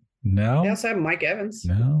 Yeah. No. They also have Mike Evans.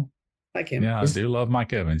 No. Like him. Yeah, I do love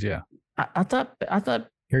Mike Evans. Yeah. I thought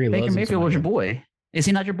Baker Mayfield was your boy. Is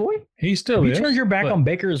he not your boy? He still is. You turned your back on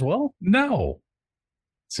Baker as well? No.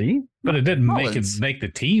 See? But it didn't make the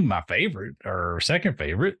team my favorite or second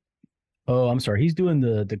favorite. Oh, I'm sorry. He's doing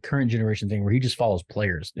the current generation thing where he just follows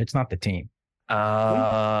players. It's not the team.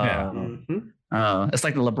 Yeah. It's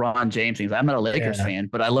like the LeBron James thing. I'm not a Lakers fan,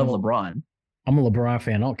 but I love LeBron. I'm a LeBron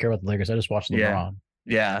fan. I don't care about the Lakers. I just watch LeBron.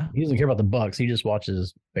 Yeah. He doesn't care about the Bucks. He just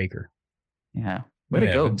watches Baker. Yeah. Way to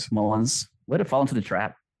go, Mullins. Way to fall into the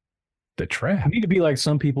trap. The trap. You need to be like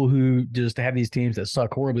some people who just have these teams that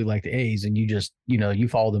suck horribly, like the A's, and you just, you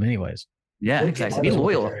follow them anyways. Yeah, exactly. Be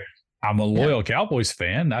loyal. I'm a loyal Cowboys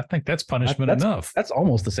fan. I think that's punishment enough. That's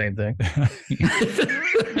almost the same thing.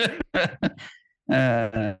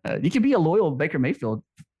 You can be a loyal Baker Mayfield,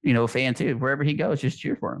 fan too. Wherever he goes, just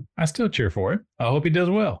cheer for him. I still cheer for him. I hope he does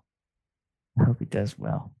well. I hope he does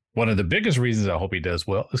well. One of the biggest reasons I hope he does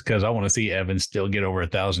well is because I want to see Evans still get over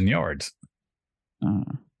 1,000 yards.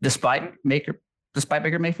 Despite Baker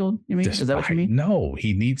Mayfield, you mean? Is that what you mean? No,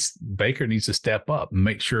 Baker needs to step up and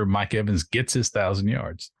make sure Mike Evans gets his 1,000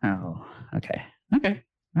 yards. Oh, okay. All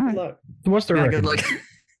right. Look. What's the record? Good luck.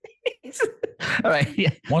 All right. Yeah.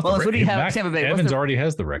 What do you have? Tampa Bay. Evans already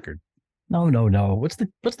has the record. No. What's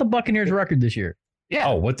the Buccaneers record this year? Yeah.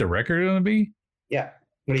 Oh, what the record is going to be? Yeah.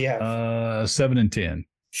 What do you have? 7-10.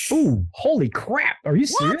 Ooh, holy crap. Are you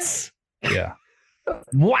serious? Yeah.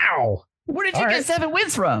 Wow. Where did you get 7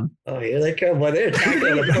 wins from? Oh, here they come. Well, they're attacking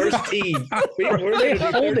the first team. They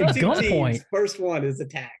hold a gunpoint. First one is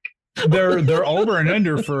attack. They're over and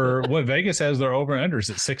under for what Vegas has. Their over and unders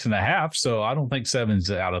at 6.5. So I don't think 7's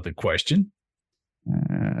out of the question.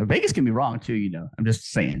 Vegas can be wrong too. I'm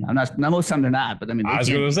just saying. I'm not most of the time they're not, but I mean, I was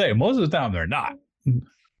going to say most of the time they're not.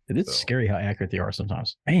 It's scary how accurate they are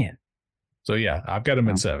sometimes, man. So yeah, I've got them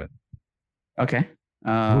at 7. Okay.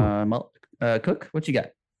 Cook, what you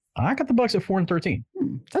got? I got the Bucks at 4-13.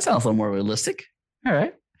 That sounds a little more realistic. All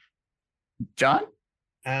right. John?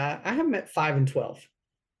 I have them at 5-12.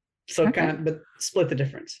 So but split the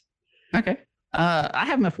difference. Okay. I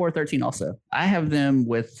have them at 4-13 also. I have them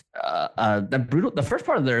with the first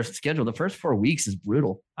part of their schedule, the first 4 weeks is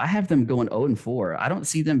brutal. I have them going 0-4. I don't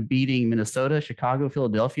see them beating Minnesota, Chicago,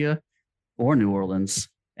 Philadelphia, or New Orleans.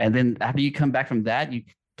 And then after you come back from that, you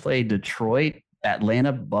play Detroit,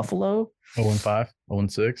 Atlanta, Buffalo. 0-5,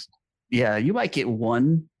 0-6. Yeah, you might get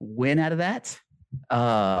one win out of that.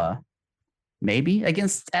 Maybe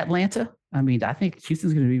against Atlanta. I mean, I think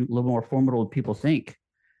Houston's going to be a little more formidable than people think.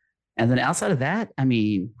 And then outside of that, I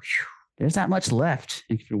mean, there's not much left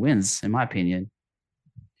in your wins, in my opinion.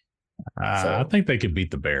 I think they could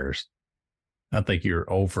beat the Bears. I think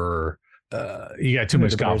you're over. You got too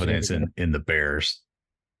much confidence in the Bears.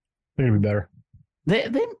 They're going to be better. They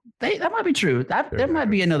that might be true. There might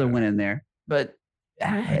be another win in there, but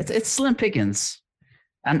it's slim pickings.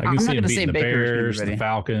 I'm not going to say the Baker's Bears, the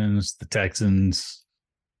Falcons, the Texans,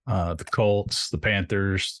 the Colts, the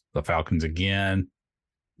Panthers, the Falcons again.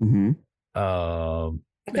 Mm-hmm.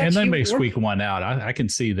 And they may squeak one out. I can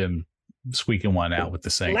see them squeaking one out with the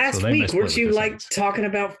Saints. Last week, weren't you talking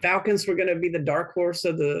about Falcons were going to be the dark horse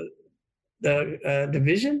of the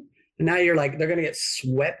division? And now you're like, they're going to get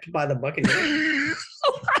swept by the Buccaneers.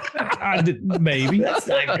 Maybe. That's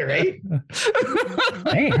not great.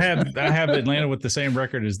 I have Atlanta with the same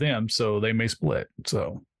record as them, so they may split.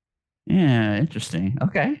 So, yeah, interesting.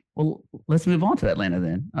 Okay, well, let's move on to Atlanta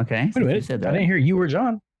then. Okay, wait a minute. I didn't hear you or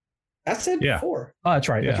John. I said 4. Oh, that's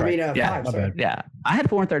right. Yeah. That's right. I mean, 5. Sorry. Yeah, I had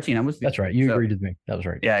 4-13. I'm with you. That's right. You agreed with me. That was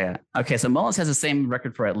right. Yeah. Okay, so Mullins has the same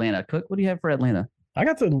record for Atlanta. Cook, what do you have for Atlanta? I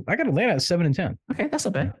got Atlanta at 7-10. Okay, that's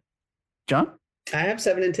not bad. John? I have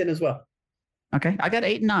 7-10 as well. Okay, I got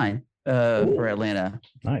 8-9 for Atlanta.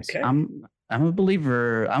 Nice. Okay. I'm a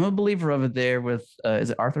believer. I'm a believer over there with is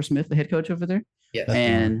it Arthur Smith, the head coach over there? Yes.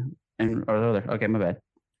 And okay, my bad.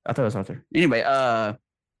 I thought it was Arthur. Anyway, the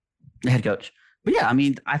head coach. But yeah, I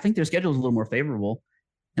mean, I think their schedule is a little more favorable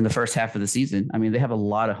in the first half of the season. I mean, they have a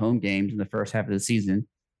lot of home games in the first half of the season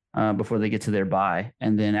before they get to their bye,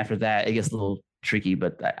 and then after that, it gets a little tricky,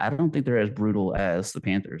 but I don't think they're as brutal as the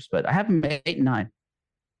Panthers. But I have them at 8 and 9.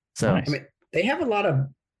 So I mean, they have a lot of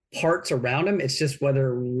parts around them. It's just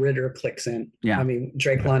whether Ridder clicks in. Yeah. I mean,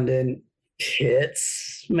 Drake London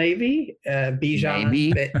hits maybe. Bijan.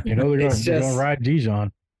 Maybe. they're going to ride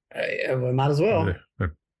Bijan. We might as well.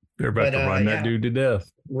 They're about to run that dude to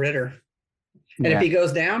death. Ridder. And if he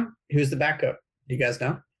goes down, who's the backup? Do you guys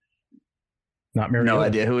know? Not Mariota. No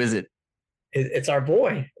idea. Who is it? It's our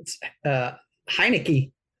boy. It's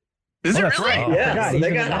Heineke. Is it really? Right. Yeah. So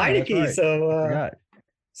they got Heineke. Right.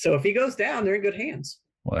 So if he goes down, they're in good hands.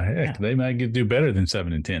 Well, heck, they might do better than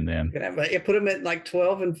 7 and 10 then. Put them at like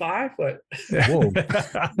 12 and 5. What? Whoa.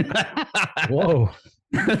 Whoa.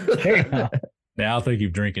 Hey, now I think you're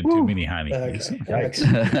drinking too many Heinekens.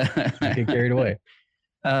 Yikes. I get carried away.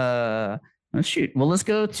 Shoot. Well, let's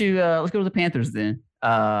go to the Panthers then.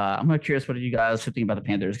 I'm curious what are you guys thinking about the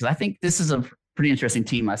Panthers, because I think this is a pretty interesting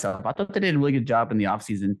team myself. I thought they did a really good job in the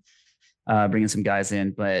offseason, bringing some guys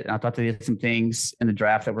in, but I thought they did some things in the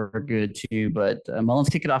draft that were good too. But Mullins,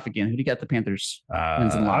 kick it off again. Who do you got the Panthers?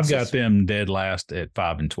 I've got them dead last at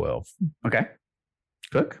 5 and 12. Okay.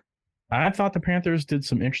 Cook? I thought the Panthers did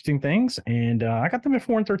some interesting things, and I got them at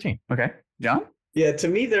 4 and 13. Okay. John? Yeah, to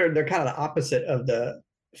me, they're kind of the opposite of the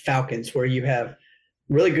Falcons, where you have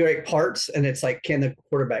really great parts, and it's like, can the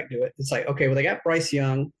quarterback do it? It's like, okay, well, they got Bryce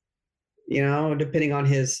Young, depending on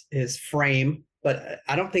his frame, but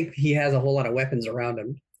I don't think he has a whole lot of weapons around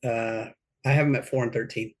him. I have him at 4 and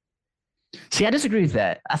 13. See, I disagree with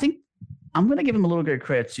that. I think I'm going to give him a little bit of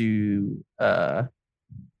credit to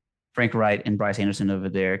Frank Wright and Bryce Anderson over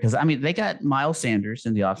there, because I mean, they got Miles Sanders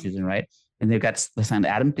in the offseason, right? And they signed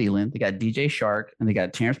Adam Thielen, they got DJ Shark, and they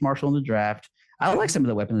got Terrence Marshall in the draft. I like some of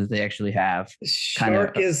the weapons that they actually have.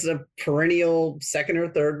 Shark is a perennial second or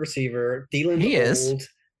third receiver. Thielen's old.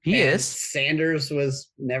 He is. Sanders was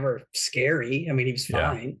never scary. I mean, he was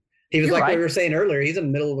fine. Yeah. He was we were saying earlier, he's a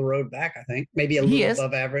middle of the road back, I think. Maybe a little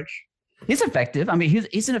above average. He's effective. I mean,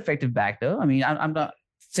 he's an effective back, though. I mean, I'm not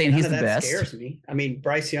saying he's the best. Scares me. I mean,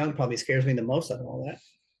 Bryce Young probably scares me the most out of all that.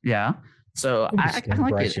 Yeah. So I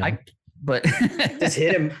like it. But just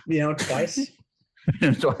hit him, twice.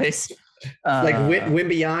 Twice. Like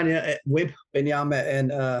Wembanyama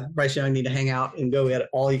and Bryce Young need to hang out and go at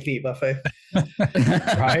all you can eat buffet.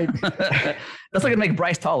 Right. That's like to make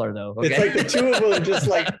Bryce taller, though. Okay? It's like the two of them just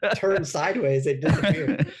like turn sideways. They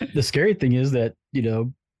disappear. The scary thing is that,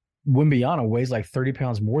 Wembanyama weighs like 30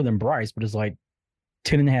 pounds more than Bryce, but is like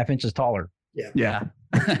 10 and a half inches taller. Yeah.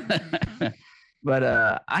 But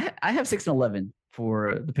I have 6 and 11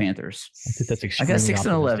 for the Panthers. I think that's extremely I got 6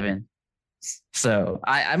 and 11. So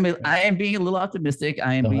I am being a little optimistic.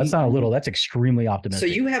 That's not a little. That's extremely optimistic.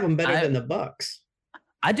 So you have them better than the Bucks.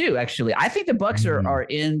 I do, actually. I think the Bucks are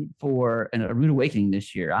in for a rude awakening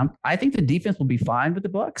this year. I think the defense will be fine with the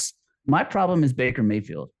Bucks. My problem is Baker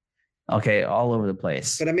Mayfield. Okay, all over the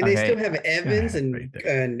place. But I mean, they still have Evans and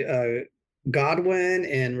Godwin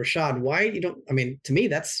and Rachaad White. To me,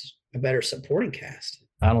 that's a better supporting cast.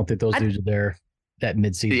 I don't think those dudes are there that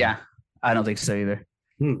midseason. Yeah, I don't think so either.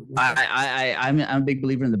 I'm a big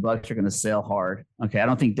believer in the Bucks are going to sell hard. Okay, I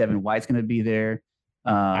don't think Devin White's going to be there.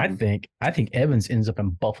 I think Evans ends up in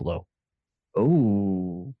Buffalo.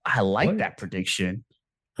 Oh, I like that prediction.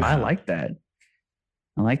 I like that.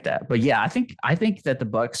 But yeah, I think that the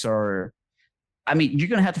Bucks are. I mean, you're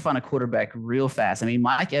going to have to find a quarterback real fast. I mean,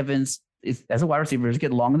 Mike Evans as a wide receiver is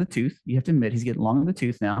getting long in the tooth. You have to admit he's getting long in the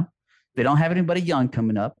tooth now. They don't have anybody young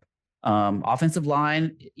coming up. Offensive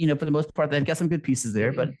line, for the most part, they've got some good pieces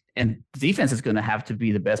there, and defense is going to have to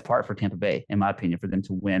be the best part for Tampa Bay, in my opinion, for them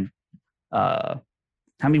to win. How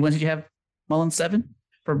many wins did you have, Mullins? 7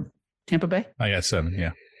 for Tampa Bay? I got 7.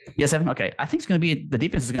 Yeah. Yeah, 7. Okay. I think the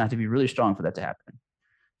defense is going to have to be really strong for that to happen.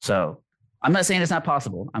 So I'm not saying it's not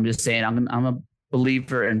possible. I'm just saying I'm a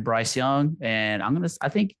believer in Bryce Young, and I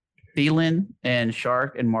think Thielen and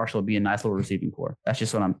Shark and Marshall will be a nice little receiving core. That's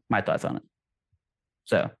just my thoughts on it.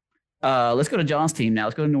 So let's go to John's team now.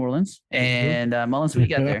 Let's go to New Orleans. And Mullins, what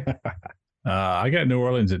you got there? I got New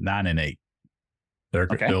Orleans at 9 and 8.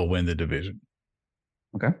 They'll win the division.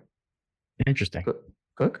 Okay. Interesting.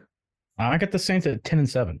 Cook? I got the Saints at 10 and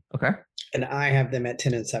 7. Okay. And I have them at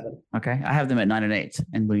 10 and 7. Okay. I have them at 9 and 8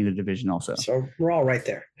 and winning the division also. So we're all right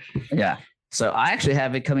there. Yeah. So I actually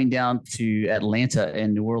have it coming down to Atlanta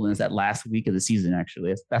and New Orleans that last week of the season,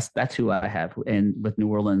 actually. That's who I have, and with New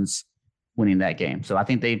Orleans winning that game. So I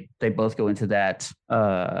think they both go into that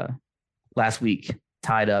last week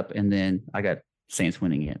tied up, and then I got Saints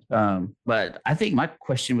winning it. But I think my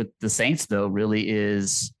question with the Saints, though, really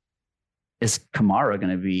is Kamara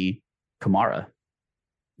going to be Kamara?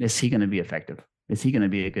 Is he going to be effective? Is he going to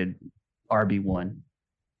be a good RB1.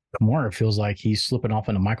 Kamara feels like he's slipping off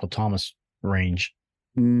into Michael Thomas range.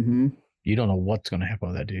 Mm-hmm. You don't know what's going to happen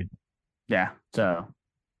with that dude. Yeah. So,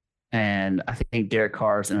 and I think Derek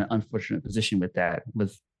Carr is in an unfortunate position with that,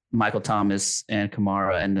 with Michael Thomas and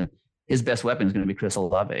Kamara, and his best weapon is going to be Chris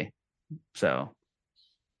Olave. So,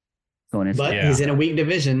 going into he's in a weak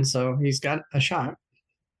division, so he's got a shot.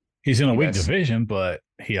 He's in a weak division, but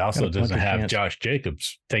he also doesn't have Josh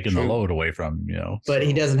Jacobs taking the load away from him, But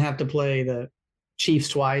he doesn't have to play the Chiefs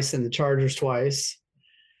twice and the Chargers twice.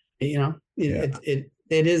 It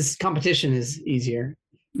is, competition is easier.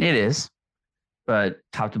 It is, but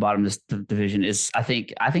top to bottom, this division is. I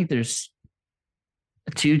think there's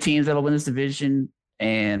 2 teams that'll win this division,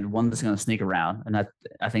 and one that's going to sneak around, and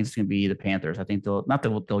I think it's going to be the Panthers. I think they'll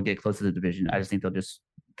get close to the division. I just think they'll just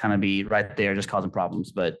kind of be right there, just causing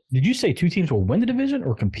problems. But did you say 2 teams will win the division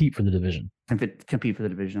or compete for the division? Compete for the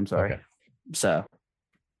division. I'm sorry. Okay. So,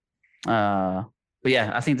 but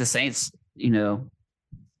yeah, I think the Saints,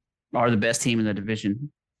 are the best team in the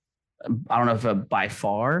division. I don't know if by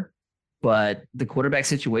far, but the quarterback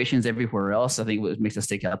situations everywhere else, I think what makes us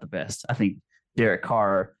stick out the best. I think Derek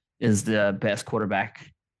Carr is the best quarterback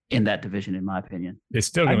in that division, in my opinion. It's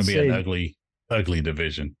still going to be an ugly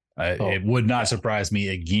division. It would not surprise me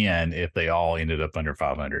again if they all ended up under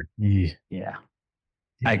 500. Yeah.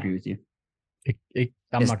 I agree with you.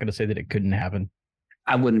 I'm not going to say that it couldn't happen.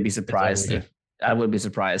 I wouldn't be surprised I wouldn't be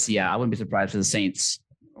surprised. Yeah, I wouldn't be surprised if the Saints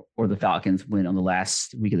or the Falcons win on the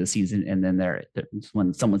last week of the season, and then they're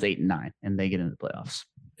when someone's 8-9 and they get into the playoffs.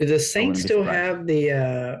 Do the Saints still have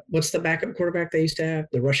the what's the backup quarterback they used to have?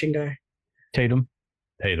 The rushing guy? Tatum.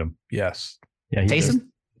 Yes. Yeah.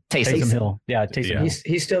 Taysom Hill. Yeah, Taysom. Yeah.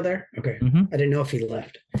 He's still there? Okay. Mm-hmm. I didn't know if he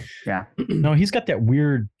left. Yeah. No, he's got that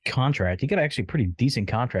weird contract. He got actually a pretty decent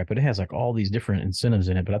contract, but it has like all these different incentives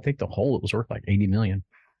in it. But I think the whole it was worth like $80 million.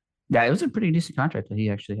 Yeah, it was a pretty decent contract that he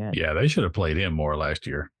actually had. Yeah, they should have played him more last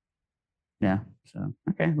year. Yeah. So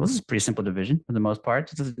okay, well, this is a pretty simple division for the most part.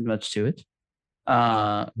 There isn't much to it.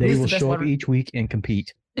 They will show up each week and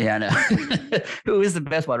compete. Yeah, I know. Who is the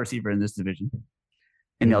best wide receiver in this division?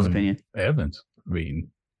 In y'all's opinion? Evans. I mean,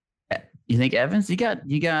 you think Evans? You got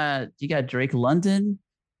Drake London.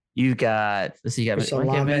 You got Mike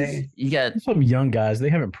Evans. You got some young guys. They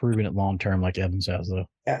haven't proven it long term like Evans has though.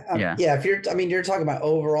 Yeah. If you're talking about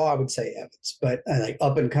overall, I would say Evans, but like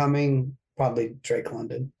up and coming, probably Drake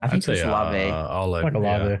London. I think it's Olave.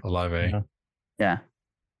 Olave. Yeah.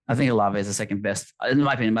 I think Olave is the second best, in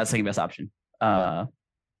my opinion, my second best option. But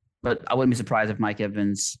I wouldn't be surprised if Mike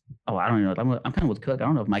Evans. Oh, I don't know. I'm kind of with Cook. I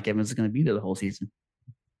don't know if Mike Evans is going to be there the whole season.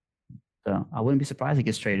 So I wouldn't be surprised he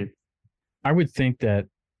gets traded. I would think that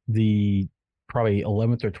the probably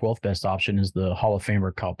 11th or 12th best option is the Hall of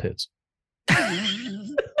Famer Kyle Pitts. What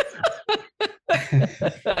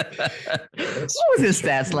was his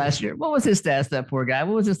stats last year? What was his stats, that poor guy?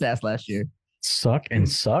 What was his stats last year? Suck and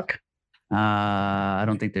suck? I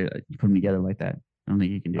don't think you put them together like that. I don't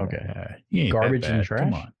think you can do that. Garbage and trash?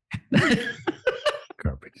 Come on.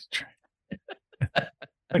 Garbage and trash.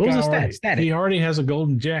 What was his stats? He already has a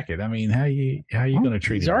golden jacket. I mean, how you going to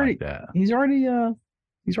treat him like that? He's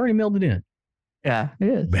already mailed it in. Yeah, he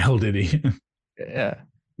is. Mailed it in. Yeah.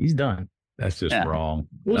 He's done. That's just wrong.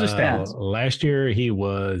 What was his stats? Last year, he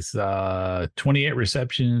was 28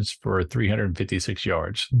 receptions for 356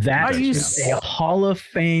 yards. That is a Hall of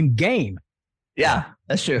Fame game. Yeah,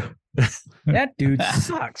 that's true. That dude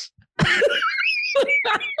sucks.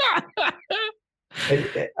 And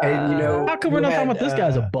how come we're not talking about this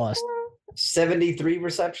guy's a bust? 73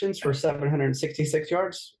 receptions for 766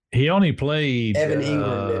 yards. He only played Evan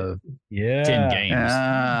Ingram 10 games.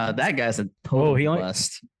 That guy's a total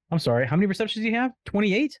bust. I'm sorry. How many receptions do you have?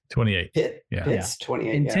 28? 28. It's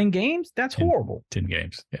 28. In 10 games? That's horrible. 10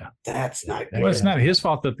 games. Yeah. That's not good. Well, it's not his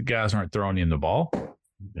fault that the guys aren't throwing him the ball.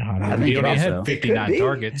 I think he only had 59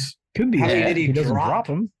 targets. Could be. How many did he doesn't drop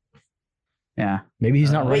them? Yeah. Maybe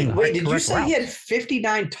he's not running. Wait, did you say he had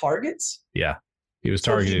 59 targets? Yeah. He was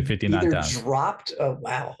targeted 59 times. Dropped? Oh,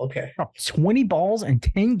 wow. Okay. 20 balls in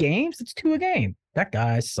 10 games? That's 2 a game. That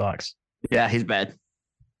guy sucks. Yeah, he's bad.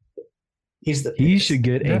 He should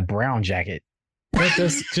get a brown jacket.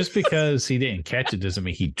 Just because he didn't catch it doesn't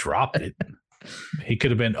mean he dropped it. He could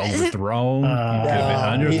have been overthrown. He could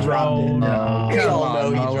have been underthrown.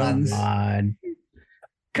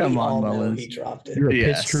 Come on, Mullins. He dropped it. You're a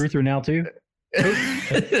pitch truther now, too?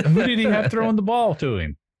 Who did he have throwing the ball to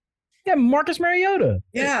him? Yeah, Marcus Mariota.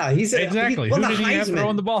 Yeah, he's exactly. Who did he have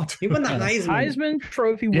throwing the ball to? He won the Heisman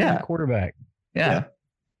Trophy winning quarterback. Yeah,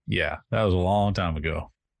 that was a long time ago.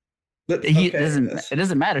 It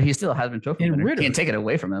doesn't matter. He still has been trophy winner. Can't take it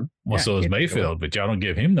away from him. Well, so is Mayfield, but y'all don't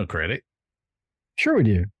give him no credit. Sure we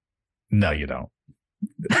do. No, you don't.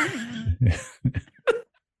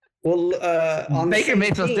 Well, on Baker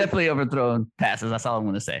Mayfield's definitely overthrown passes. That's all I'm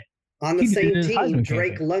going to say. On the same team,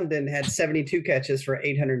 Drake London had 72 catches for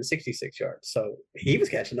 866 yards. So he was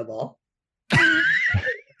catching the ball.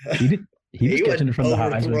 He was catching it from the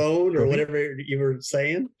overthrown or whatever you were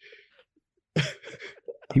saying.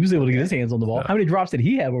 He was able to get his hands on the ball. How many drops did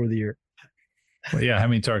he have over the year? Well, yeah, how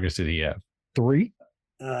many targets did he have? 3.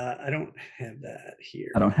 I don't have that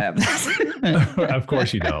here. I don't have that. Of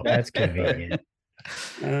course you don't. That's convenient.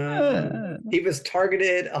 He was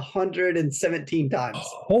targeted 117 times.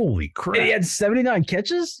 Holy crap. And he had 79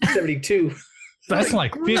 catches? 72. That's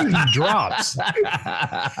like 50 drops.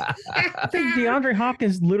 I think DeAndre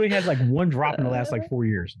Hopkins literally has like 1 drop in the last like 4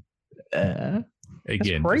 years.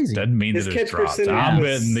 Again, crazy. Doesn't mean that it's drops. I'm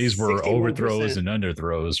betting these were 61%. Overthrows and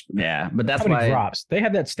underthrows. Yeah, but that's how many why drops. They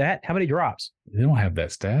have that stat. How many drops? They don't have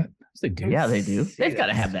that stat. Yes, they do. Yeah, they do. They've got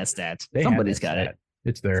to have that stat. Somebody's got it.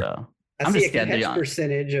 It's there. So, I see a catch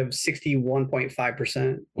percentage of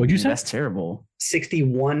 61.5%. What'd you say? That's terrible.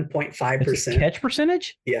 61.5%. Catch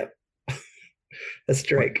percentage? Yep. That's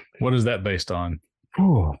Drake. What is that based on?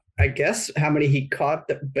 Oh, I guess how many he caught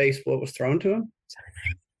that base what was thrown to him.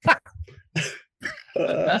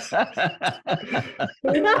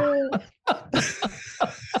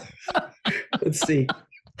 Let's see.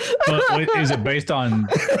 But is it based on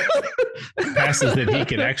passes that he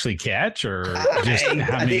could actually catch, or just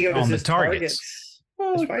how many on the targets?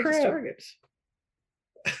 Oh, targets.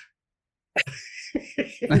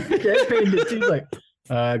 It seems like.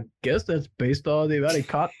 Guess that's based on the amount he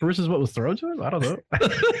caught versus what was thrown to him. I don't know.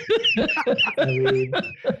 I mean,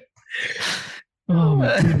 oh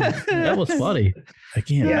my goodness. That was funny.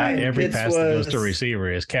 Again, not every pass that goes to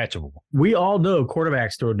receiver is catchable. We all know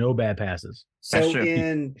quarterbacks throw no bad passes. So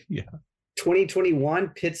in 2021,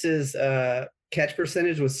 Pitts's catch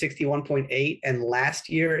percentage was 61.8, and last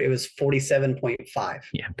year it was 47.5.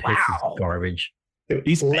 Yeah, Pitts is garbage.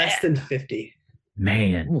 He's less than 50.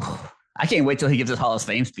 Man. Ooh. I can't wait till he gives his Hall of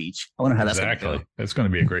Fame speech. I wonder how that's going to go. That's going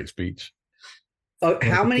to be a great speech.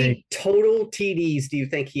 How many total TDs do you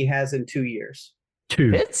think he has in 2 years?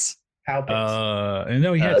 2. Pitts? How Pitts? And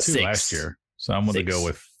no, he had 2 6. last year. So I'm going to go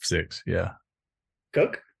with 6. Yeah.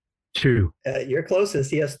 Cook? 2. You're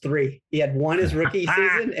closest. He has 3. He had 1 his rookie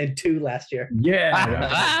season and 2 last year.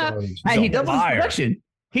 Yeah. Hey, he doubled his production.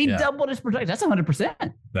 He doubled his production. That's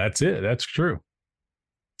 100%. That's it. That's true.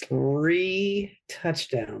 3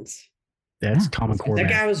 touchdowns. That's common quarterback.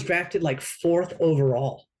 That guy was drafted like 4th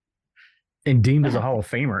overall. And deemed as a Hall of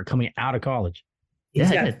Famer coming out of college. He's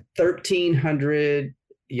got 1,300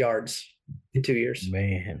 yards in 2 years.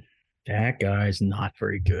 Man, that guy's not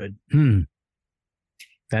very good.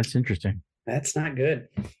 That's interesting. That's not good.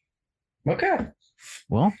 Okay.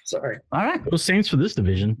 Well, sorry. All right. Those Saints for this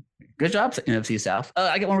division. Good job, NFC South.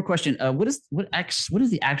 I got one more question. What is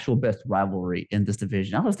the actual best rivalry in this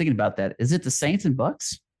division? I was thinking about that. Is it the Saints and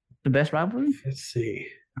Bucks? The best rivalry? Let's see.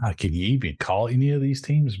 Can you even call any of these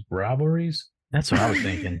teams rivalries? That's what I was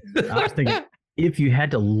thinking. I was thinking if you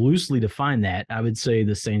had to loosely define that, I would say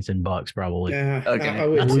the Saints and Bucks probably. Yeah. Okay. I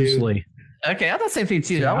would loosely. Okay, I thought the same thing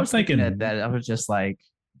too. Yeah, I was thinking that I was just like,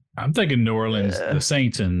 I'm thinking New Orleans, the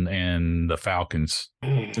Saints and the Falcons.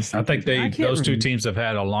 I think those 2 teams have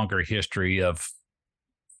had a longer history of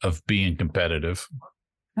being competitive.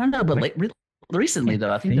 I don't know, but recently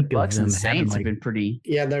though, I think the Bucks and Saints have been pretty.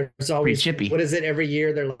 Yeah, there's always chippy. What is it every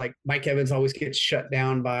year? They're like Mike Evans always gets shut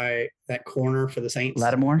down by that corner for the Saints.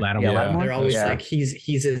 Lattimore. Yeah, Lattimore. They're always like he's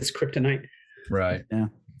his kryptonite. Right. Yeah.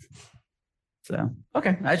 So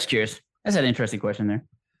okay, I was just curious. That's an interesting question there.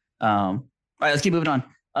 All right, let's keep moving on.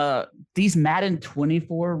 These Madden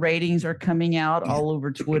 24 ratings are coming out all over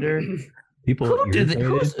Twitter. People,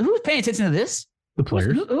 who's paying attention to this? The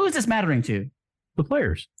players. Who is this mattering to? The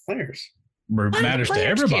players. Matters to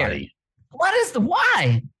everybody.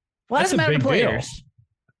 Why? Why does it matter to players?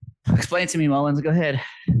 Explain to me, Mullins. Go ahead.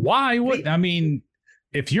 Why? What? I mean,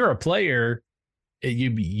 if you're a player,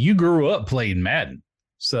 you grew up playing Madden,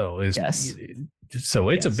 so it's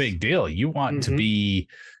a big deal. You want to be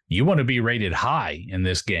rated high in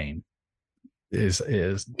this game. It is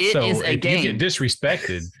a game. You get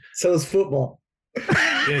disrespected. So is football.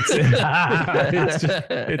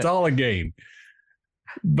 It's all a game.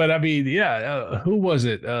 But I mean, who was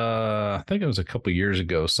it? I think it was a couple of years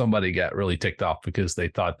ago. Somebody got really ticked off because they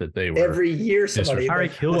thought that they were every year. Somebody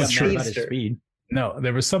Tyreek Hill got mad about his speed. No,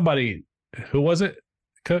 there was somebody. Who was it?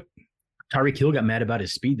 Cook. Tyreek Hill got mad about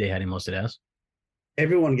his speed. They had him listed as.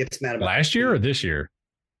 Everyone gets mad about last year or this year.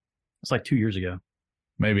 It's like 2 years ago.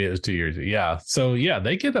 Maybe it was 2 years. Yeah. So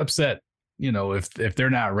they get upset if they're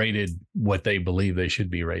not rated what they believe they should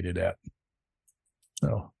be rated at.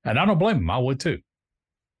 So, and I don't blame them. I would too.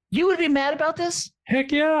 You would be mad about this?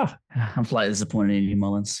 Heck yeah. I'm slightly disappointed in you,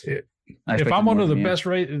 Mullins. If I'm one of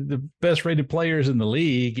the best rated players in the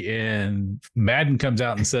league and Madden comes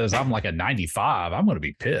out and says I'm like a 95, I'm going to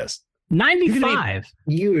be pissed. 95.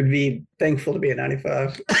 You would be thankful to be a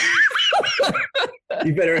 95.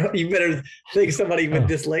 You better think somebody with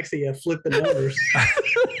dyslexia flip the numbers.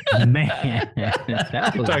 Man,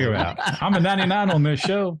 what you talking about? I'm a 99 on this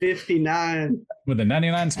show. 59 with a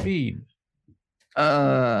 99 speed.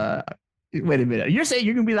 Wait a minute. You're saying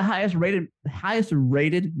you're gonna be the highest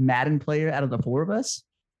rated Madden player out of the four of us?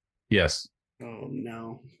 Yes. Oh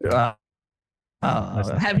no.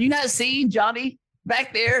 Have you not seen Johnny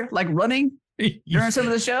back there like running during some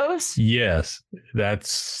of the shows? Yes.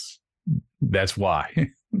 That's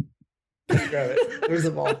why. Grab it. Where's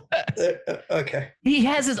the ball? Okay. He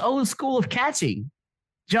has his own school of catching.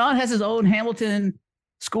 John has his own Hamilton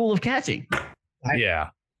school of catching. Yeah.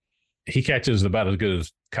 He catches about as good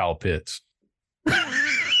as Kyle Pitts.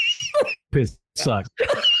 Pitts sucks.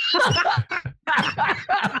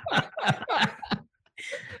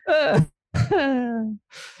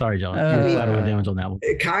 Sorry, John. Collateral damage on that one.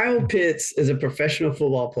 Kyle Pitts is a professional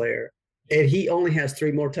football player, and he only has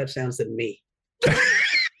 3 more touchdowns than me. In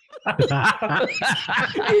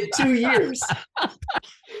 2 years.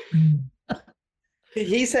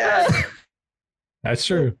 He's had that's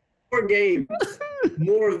true. 4 games,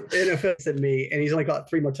 more NFL than me, and he's only got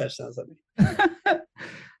 3 more touchdowns than me.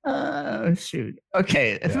 Shoot.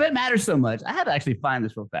 Okay, if it matters so much, I had to actually find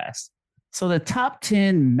this real fast. So the top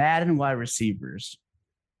 10 Madden wide receivers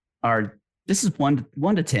are, this is 1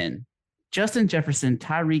 to 10. Justin Jefferson,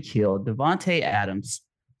 Tyreek Hill, Devontae Adams,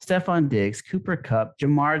 Stephon Diggs, Cooper Kupp,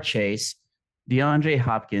 Jamar Chase, DeAndre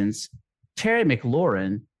Hopkins, Terry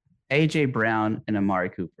McLaurin, AJ Brown, and Amari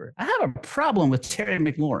Cooper. I have a problem with Terry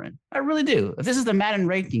McLaurin. I really do. If this is the Madden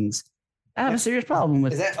rankings, I have a serious problem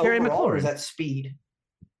with Terry McLaurin. Or is that speed?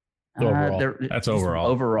 Overall. That's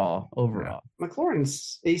overall. Overall.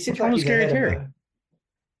 He seems like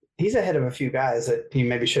he's ahead of a few guys that he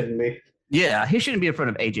maybe shouldn't be. Yeah, he shouldn't be in front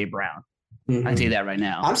of AJ Brown. Mm-hmm. I can tell you that right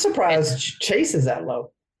now. I'm surprised Chase is that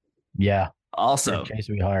low. Yeah. Also, Chase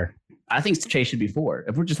would be higher. I think Chase should be 4.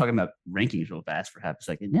 If we're just talking about rankings real fast for half a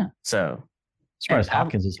second, yeah. So, as far as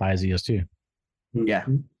Hopkins is high as he is too. Yeah,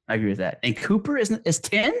 I agree with that. And Cooper is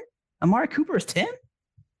 10. Amari Cooper is 10.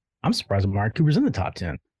 I'm surprised Amari Cooper's in the top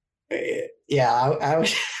 10. Yeah, I would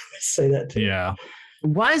say that too. Yeah.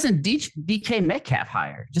 Why isn't DK Metcalf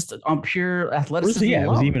higher? Just on pure athleticism. Yeah,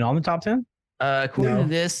 was he even on the top 10? According to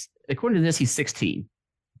this, he's 16.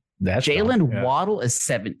 That's Jalen Waddle is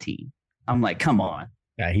 17. I'm like, come on.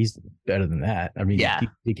 Yeah, he's better than that. I mean,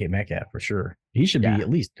 DK Metcalf for sure. He should be at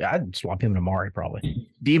least. I'd swap him and Amari probably.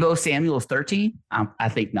 Deebo Samuel is 13. I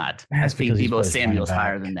think not. I think Deebo Samuel is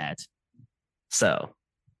higher than that. So,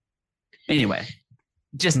 anyway,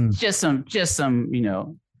 just some.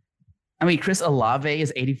 I mean, Chris Olave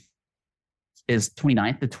is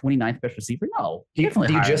 29th, the 29th best receiver. No, do you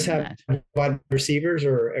just have wide receivers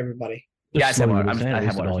or everybody? Yeah, I have one. I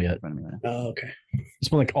have one all yet. Oh, okay. It's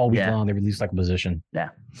been like all week long. They released like a position.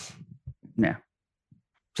 Yeah.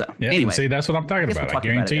 So anyway, see, that's what I'm talking about. I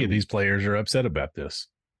guarantee you, these players are upset about this.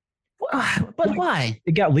 But why?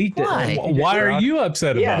 It got leaked. Why are you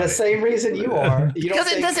upset about it? Yeah, the same reason you are. Because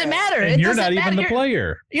it doesn't matter. And you're not even the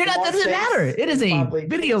player. You're not. Doesn't matter. It is a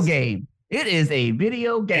video game. It is a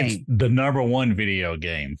video game. It's the number 1 video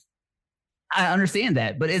game. I understand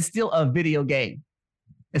that, but it's still a video game.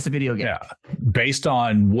 It's a video game. Yeah, based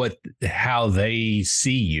on how they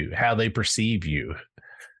see you, how they perceive you.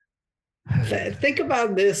 Think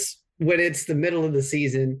about this when it's the middle of the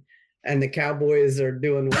season and the Cowboys are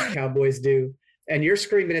doing what Cowboys do, and you're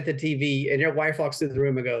screaming at the TV, and your wife walks through the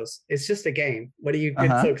room and goes, "It's just a game. What do you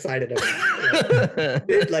get so excited about?"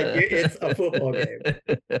 It's a football game.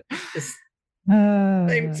 It's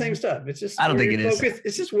same stuff. It's just I don't think it is.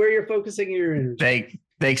 It's just where you're focusing your energy.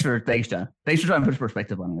 Thanks, John. Thanks for trying to put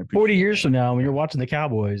perspective on it. 40 years from now, when you're watching the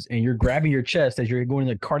Cowboys and you're grabbing your chest as you're going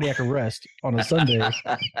into cardiac arrest on a Sunday,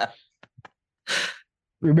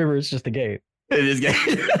 remember it's just a game. It is game.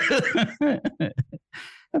 I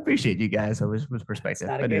appreciate you guys with perspective.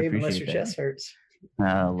 It's not a game unless your chest hurts.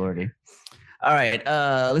 Oh, Lordy. All right,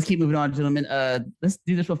 let's keep moving on, gentlemen. Let's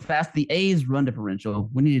do this real fast. The A's run differential.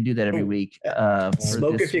 We need to do that every week.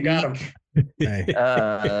 Smoke if you got them. Hey.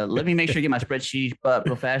 Let me make sure to get my spreadsheet up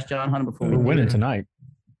real fast, John Hunter. Before we're winning tonight.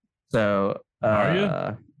 So are you?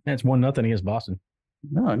 It's 1-0 against Boston.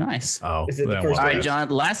 Oh, nice. Oh, Is it the first all right, John.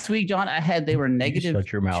 Last week, John, I had they were negative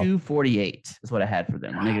 248 is what I had for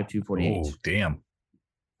them. Negative 248. Oh, damn.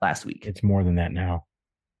 Last week. It's more than that now.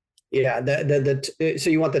 Yeah. So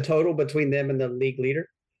you want the total between them and the league leader?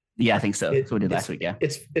 Yeah, I think so. That's what we did last week. Yeah.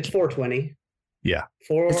 It's 420. Yeah.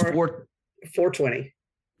 420.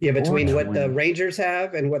 Yeah, between what the Rangers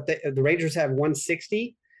have and what the Rangers have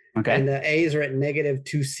 160. Okay. And the A's are at negative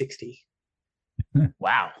 260.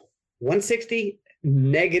 Wow. 160,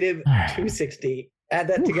 negative 260. Add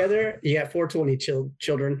that together, you got 420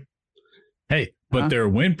 children. Hey, but their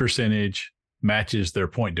win percentage matches their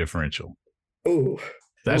point differential. Ooh.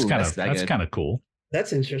 That's kind of cool.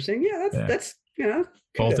 That's interesting. Yeah, that's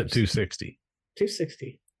both at 260.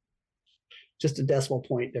 260. Just a decimal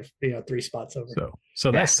point, 3 spots over.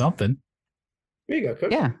 So that's something. There you go,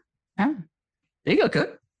 Cook. Yeah. There you go,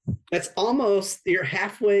 Cook. That's almost, you're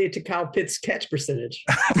halfway to Kyle Pitts' catch percentage.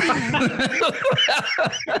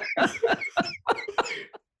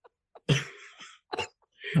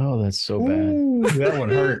 Oh, that's so bad. Ooh, that one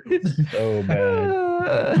hurt. So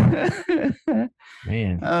bad.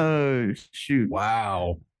 Man. Oh, shoot.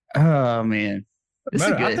 Wow. Oh, man.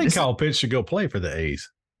 I think Kyle Pitts should go play for the A's.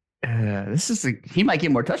 He might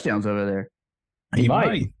get more touchdowns over there. He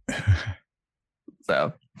might.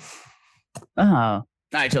 So, all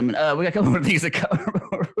right, gentlemen. We got a couple more things to cover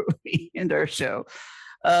before we end our show.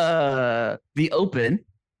 The Open,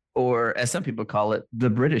 or as some people call it,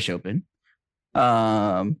 the British Open,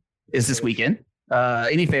 is this weekend.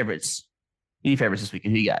 Any favorites? Any favorites this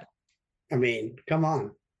weekend? Who you got? I mean, come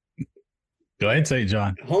on. Go ahead and say,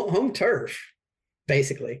 John. Home turf,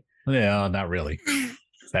 basically. Yeah, not really.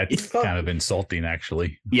 That's kind of insulting,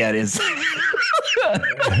 actually. Yeah, it is.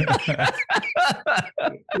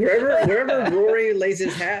 wherever Rory lays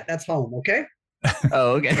his hat, that's home. Okay.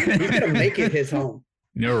 Oh, okay. He's gonna make it his home.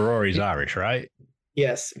 You know, Rory's Irish, right?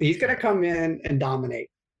 Yes, he's gonna come in and dominate.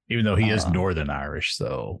 Even though he is Northern Irish,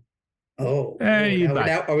 so. Oh,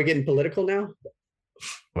 are we getting political now?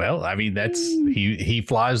 Well, I mean, that's he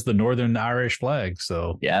flies the Northern Irish flag,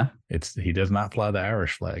 so yeah, he does not fly the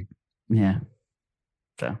Irish flag. Yeah.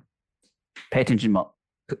 So, pay attention,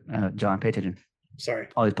 John. Pay attention. Sorry,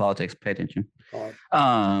 all these politics. Pay attention.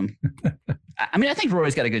 I mean, I think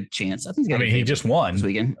Rory's got a good chance. I think. He just won this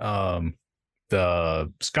weekend.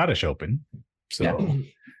 The Scottish Open. So,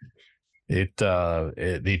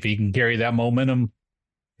 if he can carry that momentum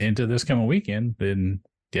into this coming weekend, then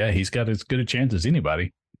he's got as good a chance as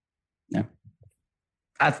anybody. Yeah.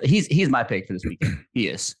 He's my pick for this weekend. He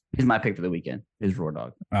is. He's my pick for the weekend. Is Roar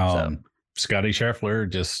Dog. Scotty Scheffler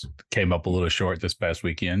just came up a little short this past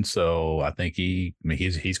weekend, so I think he's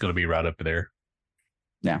going to be right up there.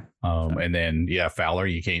 Yeah. And then Fowler,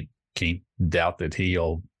 you can't doubt that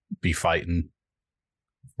he'll be fighting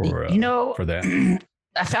for for that.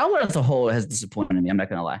 Fowler as a whole has disappointed me. I'm not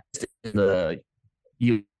going to lie. The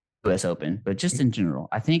U.S. Open, but just in general,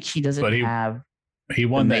 I think he doesn't have. He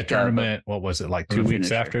won that tournament. What was it, like 2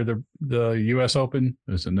 weeks after the U.S. Open?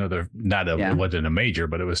 It was another, it wasn't a major,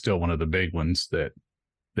 but it was still one of the big ones that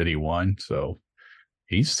he won. So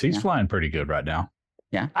he's flying pretty good right now.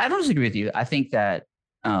 Yeah, I don't disagree with you. I think that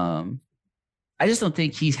I just don't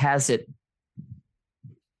think he has it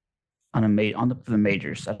on the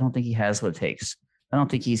majors. I don't think he has what it takes. I don't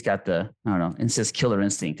think he's got the killer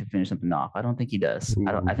instinct to finish something off. I don't think he does.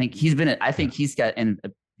 I think he's been. I think he's been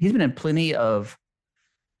in plenty of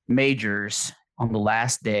majors on the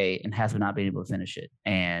last day and has not been able to finish it.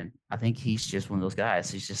 And I think he's just one of those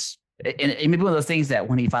guys. He's just, and maybe one of those things that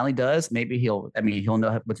when he finally does, maybe he'll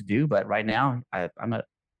know what to do. But right now, I'm not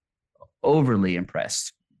overly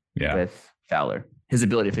impressed with Fowler, his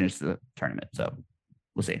ability to finish the tournament. So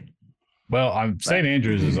we'll see. Well, St.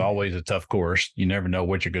 Andrews is always a tough course. You never know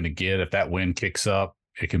what you're going to get. If that wind kicks up,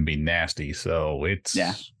 it can be nasty. So it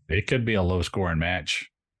could be a low scoring match.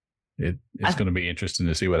 It's going to be interesting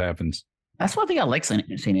to see what happens. That's one thing I like St.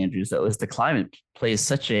 Andrews, though, is the climate plays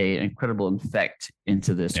such an incredible effect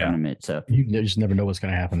into this tournament. So you just never know what's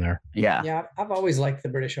going to happen there. Yeah. Yeah. I've always liked the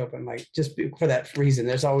British Open, like just for that reason.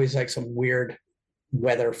 There's always like some weird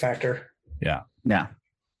weather factor. Yeah. Yeah.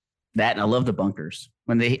 That, and I love the bunkers.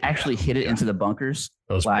 When they actually hit it into the bunkers.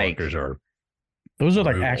 Those bunkers are. Those are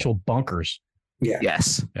like actual bunkers. Yeah.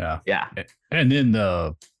 Yes. Yeah. Yeah. And then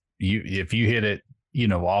if you hit it,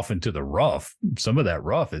 off into the rough, some of that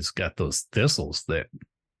rough has got those thistles that,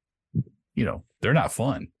 they're not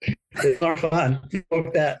fun. It's not fun.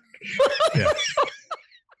 Fuck that. Yeah.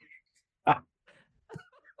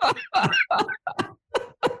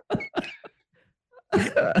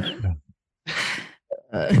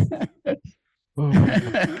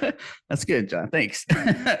 That's good, John. Thanks.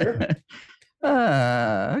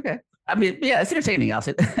 Okay. I mean, yeah, it's entertaining. I'll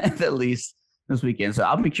say at least this weekend. So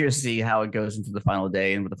I'll be curious to see how it goes into the final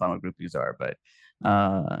day and what the final groupings are. But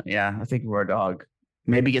yeah, I think Road Dogg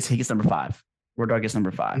maybe he gets number 5. Road Dogg gets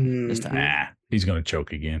number 5 this time. Nah, he's going to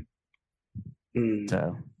choke again.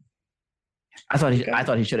 So I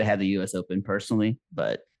thought he should have had the U.S. Open personally,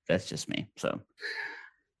 but that's just me. So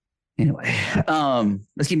anyway,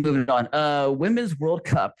 let's keep moving on. Women's World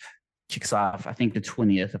Cup kicks off, I think the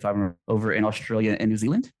 20th, if I remember, over in Australia and New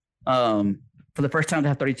Zealand. For the first time to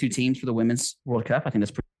have 32 teams for the Women's World Cup. I think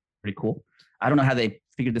that's pretty cool. I don't know how they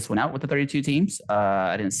figured this one out with the 32 teams.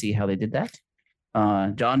 I didn't see how they did that.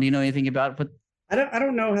 John, do you know anything about it? I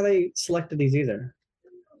don't know how they selected these either.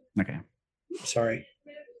 Okay. Sorry.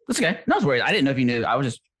 That's okay. No, I was worried. I didn't know if you knew.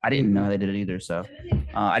 I didn't know how they did it either. So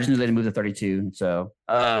I just knew they moved to 32. So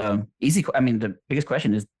easy. I mean, the biggest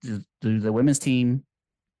question is, do the women's team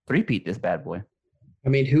three-peat this bad boy? I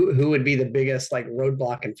mean, who would be the biggest like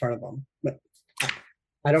roadblock in front of them? But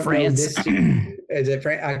I don't France. know this team. Is it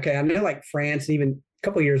France? Okay, I know like France, even a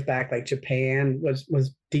couple of years back, like Japan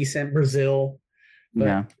was decent. Brazil.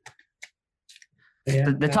 Yeah.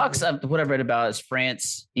 The talks of what I've read about is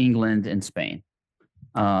France, England, and Spain,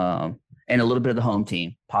 and a little bit of the home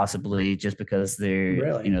team, possibly just because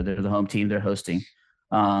they're they're the home team, they're hosting.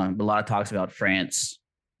 But a lot of talks about France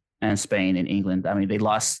and Spain and England. I mean, they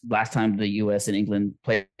lost last time the U.S. and England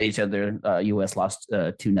played each other. U.S. lost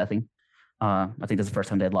 2-0. I think that's the first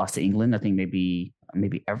time they had lost to England. I think maybe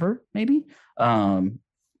ever.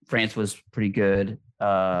 France was pretty good.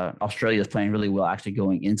 Australia is playing really well, actually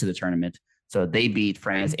going into the tournament. So they beat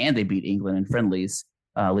France and they beat England in friendlies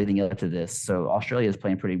leading up to this. So Australia is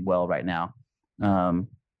playing pretty well right now.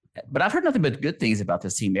 But I've heard nothing but good things about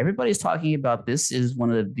this team. Everybody's talking about this is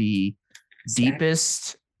one of the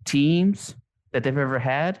deepest teams that they've ever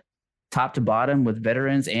had, top to bottom, with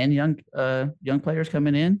veterans and young players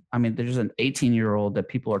coming in. I mean, there's an 18-year-old that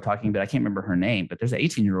people are talking about. I can't remember her name, but there's an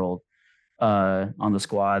 18-year-old on the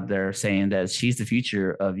squad. They're saying that she's the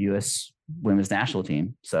future of U.S. women's national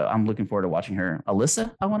team. So I'm looking forward to watching her.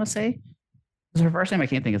 Alyssa, I want to say, is her first name. I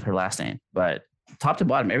can't think of her last name, but top to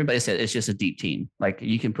bottom, everybody said it's just a deep team. Like,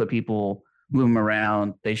 you can put people, move them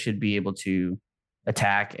around. They should be able to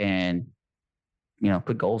attack and,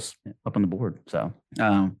 put goals up on the board. So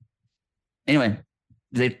anyway,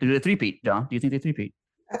 do they three-peat, John? Do you think they three-peat?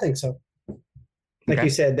 I think so. Like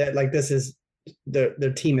you said, that like this is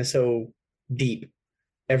their team is so deep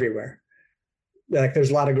everywhere. Like,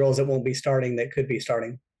 there's a lot of girls that won't be starting that could be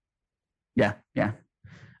starting. Yeah. I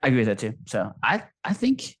agree with that too. So I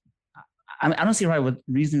think I don't see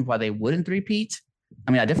reason why they wouldn't three-peat.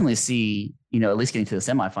 I mean, I definitely see, at least getting to the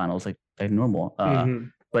semifinals like normal.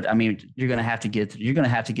 But I mean, you're gonna have to get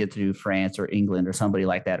through France or England or somebody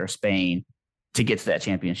like that, or Spain, to get to that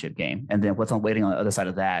championship game. And then what's waiting on the other side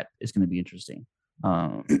of that is going to be interesting.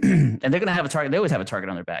 And they're going to have a target. They always have a target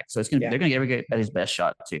on their back, so they're going to get every at his best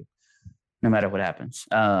shot too, no matter what happens.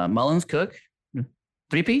 Mullins, Cook,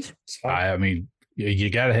 three-peat. I mean, you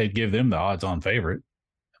got to give them the odds-on favorite.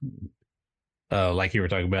 Like you were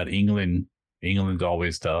talking about, England's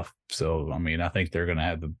always tough. So I mean, I think they're going to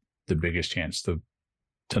have the biggest chance to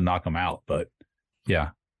knock them out. But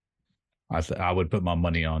yeah, I would put my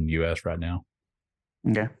money on U.S. right now.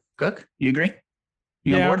 Okay, Cook, you agree?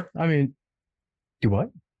 You on board? I mean, do what?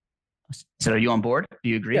 So, are you on board? Do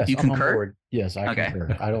you agree? Yes, you I'm concur? on board. Yes, I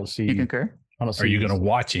concur. I don't see. You concur? I don't see. Are you going to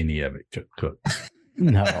watch any of it, Cook?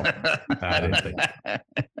 No, I didn't think.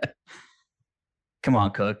 Come on,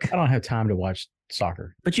 Cook. I don't have time to watch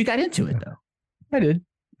soccer. But you got into it though. I did.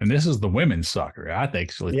 And this is the women's soccer. I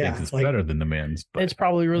think it's better than the men's. But it's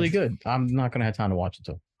probably really good. I'm not going to have time to watch it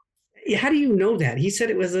though. How do you know that? He said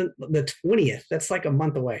it was the 20th. That's like a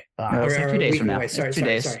month away. No, it's 2 days from now. Sorry.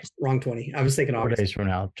 Wrong 20. I was thinking 4 days from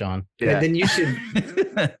now, John. Yeah. Then you should.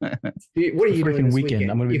 What are you doing this weekend?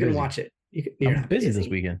 I'm going to be busy. Can watch it. I'm busy this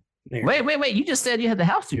weekend. Wait. You just said you had the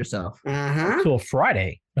house to yourself. Until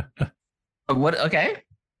Friday. What? Okay.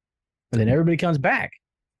 And then everybody comes back.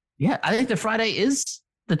 Yeah, I think the Friday is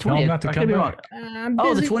the 20th. No, I'm not to come back.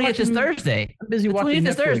 The 20th is Thursday. I'm busy watching the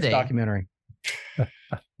Netflix Thursday. documentary.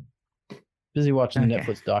 Busy watching the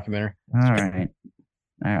Netflix documentary. All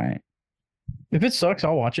right. If it sucks,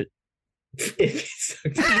 I'll watch it.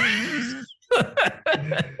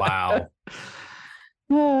 Wow.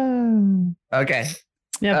 Okay.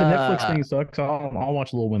 Yeah, if the Netflix thing sucks, I'll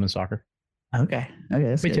watch a little women's soccer. Okay.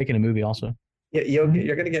 That's good. Taking a movie also. You're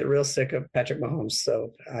going to get real sick of Patrick Mahomes,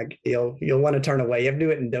 so you'll want to turn away. You have to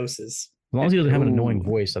do it in doses. As long as he doesn't have an annoying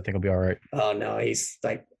voice, I think I'll be all right. Oh no, he's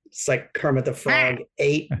like It's like Kermit the Frog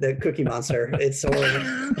ate the Cookie Monster. It's sort of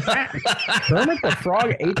Kermit the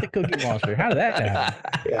Frog ate the Cookie Monster. How did that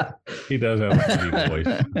happen? Yeah, he does have a funny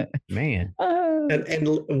voice, man.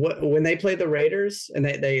 And when they play the Raiders, and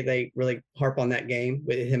they really harp on that game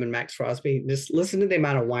with him and Max Crosby, just listen to the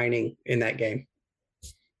amount of whining in that game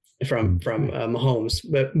from Mahomes.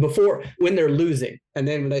 But when they're losing, and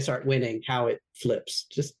then when they start winning, how it flips.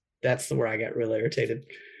 Just that's where I got really irritated.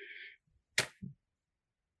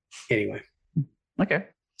 Anyway. Okay.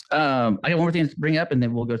 I got one more thing to bring up, and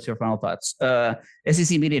then we'll go to our final thoughts.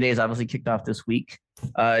 SEC Media Days obviously kicked off this week.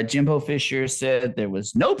 Jimbo Fisher said there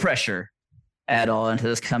was no pressure at all into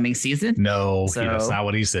this coming season. No, that's not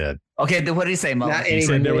what he said. Okay, then what did he say, Mo? He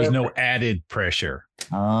said there was no added pressure.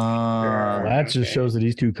 That just shows that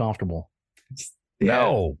he's too comfortable. Yeah.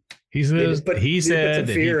 No, he said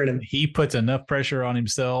that he puts enough pressure on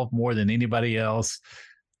himself more than anybody else.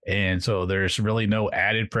 And so there's really no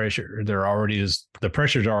added pressure. The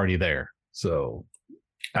pressure's already there. So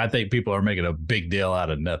I think people are making a big deal out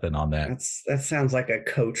of nothing on that. That sounds like a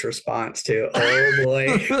coach response to, oh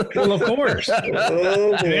boy. Well, of course.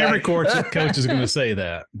 Oh, boy. Every coach is going to say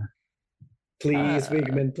that. Please,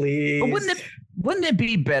 Weigman, please. But wouldn't it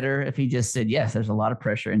be better if he just said, yes, there's a lot of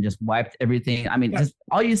pressure and just wiped everything? I mean, just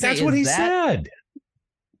all you say that's is what he that. said.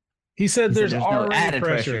 He said there's already no added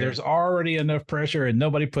pressure. There's already enough pressure, and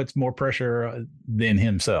nobody puts more pressure than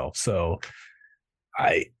himself. So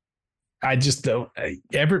I just don't.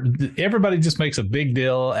 Everybody just makes a big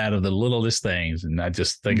deal out of the littlest things, and I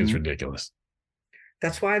just think it's ridiculous.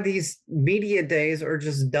 That's why these media days are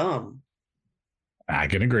just dumb. I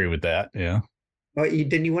can agree with that. Yeah. Well,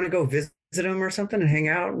 didn't you want to go visit them or something and hang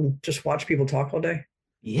out and just watch people talk all day?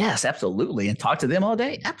 Yes, absolutely. And talk to them all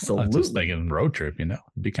day. Absolutely. I'm just thinking road trip, it'd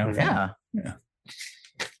be kind of fun. Yeah.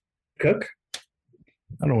 Cook?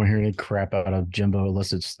 I don't want to hear any crap out of Jimbo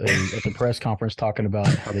unless it's at the press conference talking about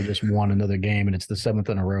how they just won another game and it's the 7th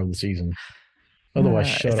in a row of the season. Otherwise,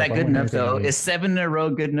 shut up. Is that good enough, though? Is 7 in a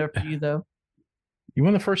row good enough for you, though? You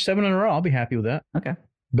won the first 7 in a row. I'll be happy with that. Okay.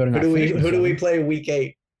 Better not. Who do we play week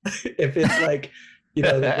 8? If it's like,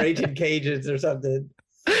 the Raging Cajuns or something.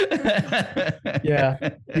 Yeah,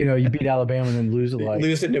 you beat Alabama and then lose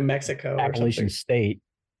to New Mexico, Appalachian State.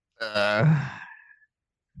 We're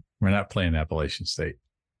not playing Appalachian State.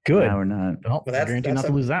 Good. No, we're not. Oh, well, guarantee not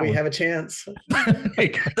to lose that we one. We have a chance.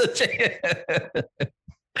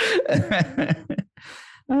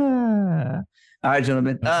 All right,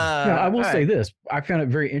 gentlemen. I will say this: I found it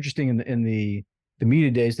very interesting in the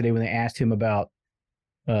media days today when they asked him about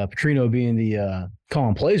Petrino being the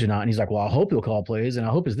calling plays or not, and he's like, "Well, I hope he'll call plays, and I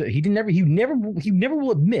hope he never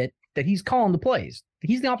will admit that he's calling the plays.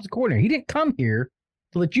 He's the offensive coordinator. He didn't come here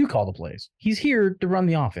to let you call the plays. He's here to run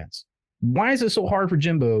the offense. Why is it so hard for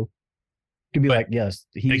Jimbo to be like, yes,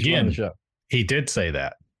 he's running the show?" He did say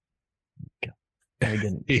that.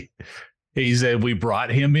 He said we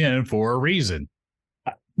brought him in for a reason.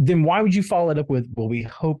 Then why would you follow it up with, well, we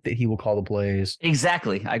hope that he will call the plays?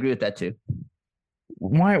 Exactly. I agree with that too.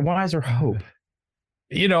 Why is there hope?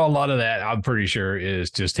 A lot of that, I'm pretty sure, is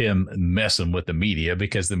just him messing with the media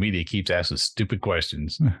because the media keeps asking stupid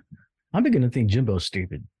questions. I'm beginning to think Jimbo's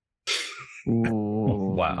stupid.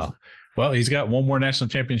 Ooh. Wow. Well, he's got one more national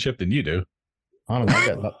championship than you do. I don't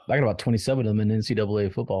know. I got about 27 of them in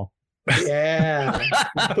NCAA football. Yeah.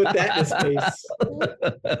 Put that in his face.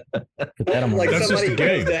 Like somebody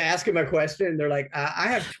comes to ask him a question, they're like, I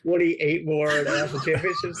have 28 more national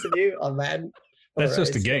championships than you on Madden. That's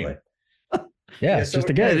just a game. Yeah, it's just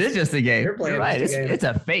a game. It is just a game. You're playing right. It's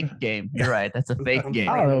a fake game. You're right. That's a fake game.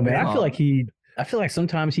 I don't know, man. I feel like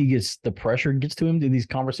sometimes the pressure gets to him in these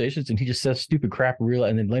conversations and he just says stupid crap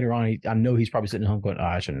and then later on I know he's probably sitting at home going,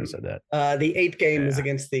 I shouldn't have said that. The 8th game is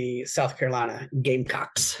against the South Carolina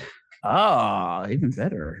Gamecocks. Oh, even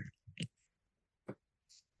better.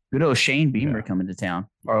 Good old Shane Beamer coming to town.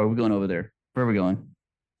 Or are we going over there? Where are we going?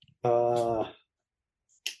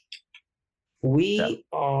 We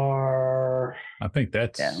are. I think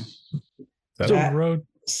that's on the road.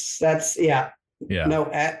 That's Yeah. No,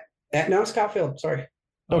 at Scottfield. Sorry.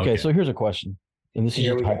 Okay, so here's a question, and this is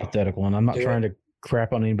just hypothetical, and I'm not trying to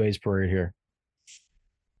crap on anybody's parade here.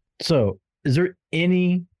 So, is there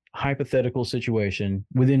any hypothetical situation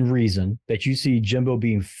within reason that you see Jimbo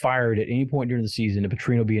being fired at any point during the season and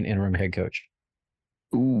Petrino being interim head coach?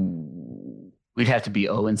 Ooh, we'd have to be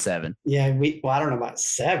 0-7. Yeah, I don't know about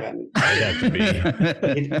 7. I'd have to be.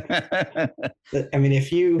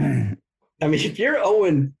 If you're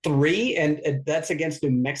 0-3 and that's against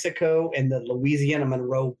New Mexico and the Louisiana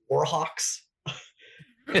Monroe Warhawks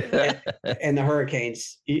and the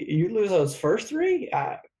Hurricanes, you lose those first 3.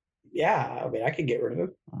 Yeah, I mean, I could get rid of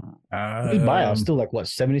him. Buyout still like what,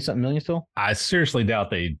 70-something million still? I seriously doubt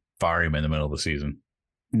they fire him in the middle of the season.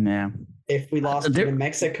 Yeah. If we lost to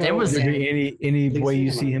Mexico, there was any way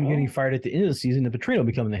you see him getting fired at the end of the season if Petrino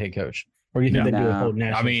becoming the head coach, or you think they do a whole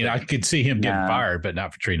national? I mean, I could see him getting fired, but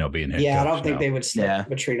not Petrino being head coach. Yeah, I don't think they would stick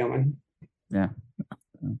Petrino in. Yeah.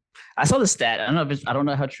 I saw the stat. I don't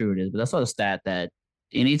know how true it is, but I saw the stat that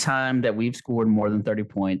anytime that we've scored more than 30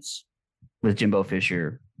 points with Jimbo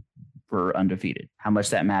Fisher, we're undefeated. How much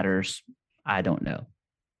that matters, I don't know.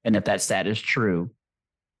 And if that stat is true,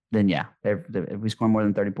 then yeah, if we score more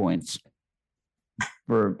than 30 points,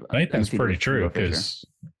 I think that's pretty true because,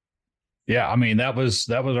 I mean, that was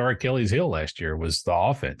our Achilles heel last year was the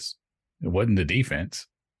offense. It wasn't the defense.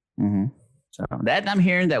 Mm-hmm. So that I'm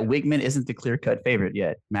hearing that Wigman isn't the clear-cut favorite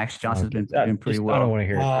yet. Max Johnson's been doing pretty well. I don't want to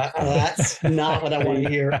hear it. That's not what I want to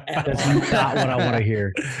hear. That's not what I want to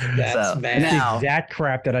hear. That's bad. Now, that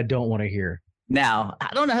crap that I don't want to hear. Now, I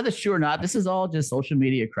don't know how that's true or not. This is all just social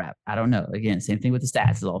media crap. I don't know. Again, same thing with the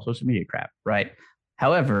stats. It's all social media crap, right?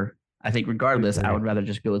 However, I think regardless, I would rather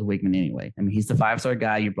just go with Wigman anyway. I mean, he's the 5-star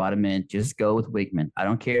guy. You brought him in. Just go with Wigman. I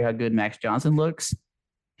don't care how good Max Johnson looks.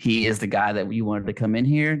 He is the guy that you wanted to come in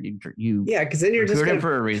here. Because then you're just going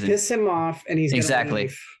to piss him off, and he's exactly.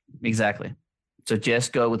 So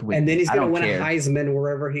just go with Wigman. And then he's going to win a Heisman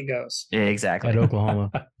wherever he goes. Yeah, exactly. At Oklahoma.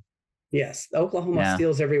 Yes, Oklahoma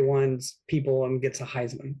steals everyone's people and gets a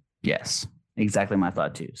Heisman. Yes, exactly my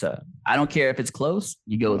thought too. So I don't care if it's close.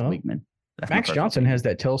 You go with Wigman. Max Johnson has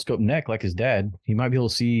that telescope neck like his dad. He might be able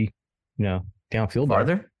to see,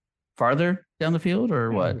 downfield. Farther down the field,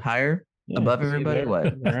 or what? Higher? Above everybody?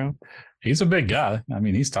 What? He's a big guy. I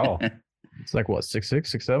mean, he's tall. It's like what, 6'6",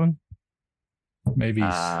 6'7"? Maybe. No,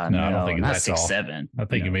 I don't think not that's 6'7". I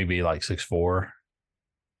think it may be like 6'4",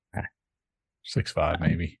 6'5",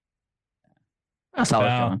 maybe. That's tall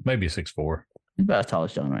as John. Maybe 6'4". He's about as tall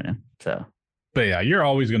as John right now. So, but yeah, you're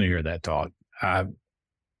always going to hear that talk.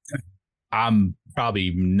 I'm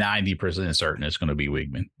probably 90% certain it's going to be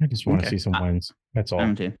Wigman. I just want to see some wins. That's all.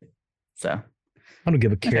 I too. So. I don't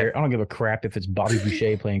give a care. I don't give a crap if it's Bobby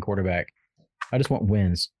Boucher playing quarterback. I just want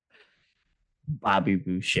wins. Bobby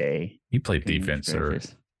Boucher. He played defense, sir.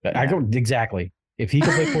 I don't exactly. If he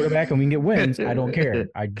can play quarterback and we can get wins, I don't care.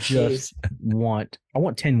 I just want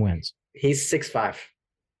 10 wins. He's 6'5".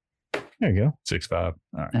 There you go. 6'5".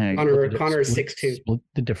 All right. Connor is 6'2". Split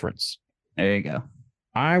the difference. There you go.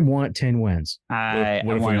 I want 10 wins. I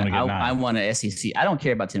want an SEC. I don't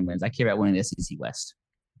care about 10 wins. I care about winning the SEC West.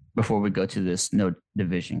 Before we go to this no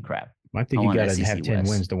division crap. I think you got to have 10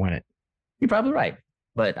 wins to win it. You're probably right.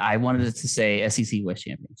 But I wanted to say SEC West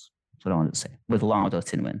champions. That's what I wanted to say, along with those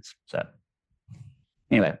 10 wins. So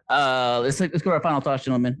anyway, let's go to our final thoughts,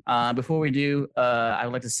 gentlemen. Before we do, I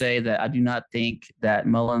would like to say that I do not think that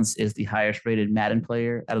Mullins is the highest rated Madden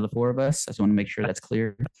player out of the four of us. I just want to make sure that's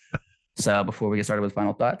clear. So before we get started with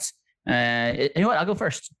final thoughts, you know what? I'll go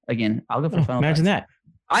first. Again, I'll go for final imagine thoughts. that.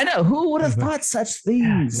 I know. Who would have thought such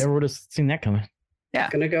things? Never would have seen that coming. Yeah.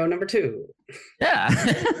 Gonna go number 2. Yeah.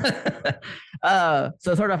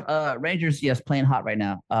 So sort of Rangers, yes, playing hot right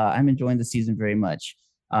now. I'm enjoying the season very much.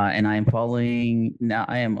 And I am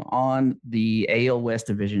on the AL West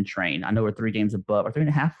division train. I know we're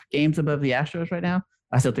 3.5 games above the Astros right now.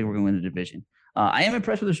 I still think we're going to win the division. I am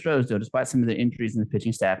impressed with the Astros, though, despite some of the injuries in the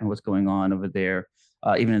pitching staff and what's going on over there.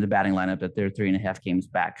 Even in the batting lineup, that they're 3.5 games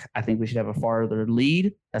back. I think we should have a farther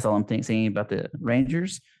lead. That's all I'm saying about the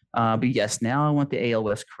Rangers. But yes, now I want the AL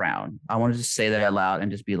West crown. I want to just say that out loud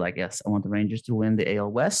and just be like, yes, I want the Rangers to win the AL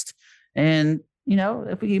West. And,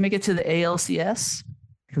 if we can make it to the ALCS,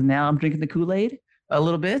 because now I'm drinking the Kool-Aid a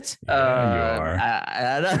little bit. Yeah, you are.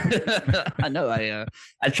 I know.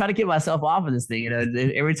 I try to get myself off of this thing.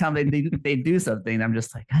 Every time they do something, I'm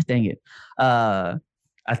just like, God dang it.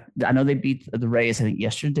 I know they beat the Rays, I think,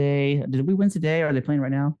 yesterday. Did we win today, or are they playing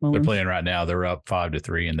right now? They're playing right now. They're up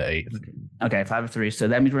 5-3 in the 8th. Okay, 5-3. So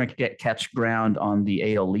that means we're going to catch ground on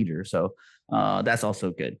the AL leader. So that's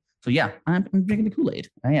also good. So, yeah, I'm drinking the Kool-Aid.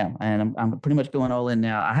 I am. And I'm pretty much going all in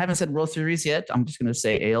now. I haven't said World Series yet. I'm just going to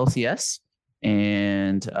say ALCS.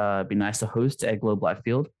 And it'd be nice to host at Globe Life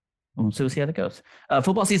Field. We'll see how that goes.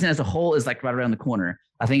 Football season as a whole is like right around the corner.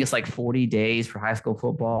 I think it's like 40 days for high school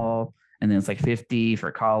football. And then it's like 50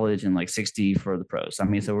 for college and like 60 for the pros. I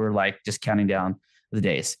mean, so we're like just counting down the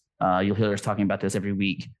days. You'll hear us talking about this every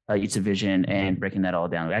week, each division, and breaking that all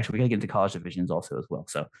down. Actually, we got to get into college divisions also as well.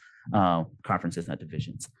 So conferences, not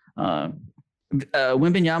divisions.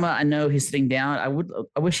 Wembanyama, I know he's sitting down.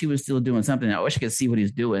 I wish he was still doing something. I wish I could see what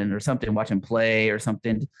he's doing or something, watch him play or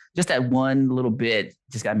something. Just that one little bit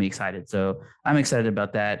just got me excited. So I'm excited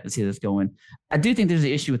about that to see this going. I do think there's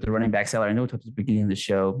an issue with the running back salary. I know we talked at the beginning of the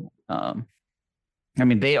show. I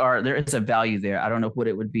mean, there is a value there. I don't know what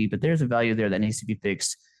it would be, but there's a value there that needs to be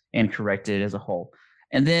fixed and corrected as a whole.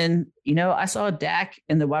 And then, I saw Dak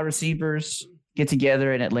and the wide receivers get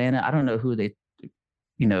together in Atlanta. I don't know who they,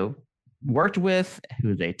 worked with,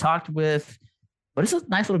 who they talked with, but it's a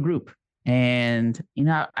nice little group. And,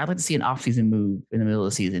 I'd like to see an offseason move in the middle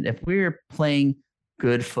of the season. If we're playing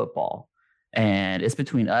good football and it's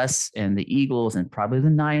between us and the Eagles and probably the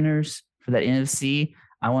Niners for that NFC,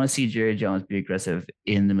 I want to see Jerry Jones be aggressive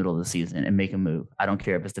in the middle of the season and make a move. I don't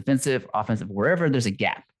care if it's defensive, offensive, wherever there's a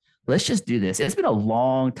gap. Let's just do this. It's been a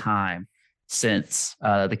long time since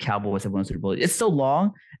the Cowboys have won a Super Bowl. It's so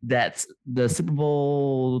long that the Super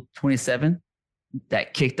Bowl 27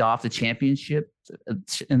 that kicked off the championship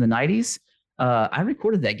in the 90s, I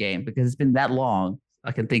recorded that game because it's been that long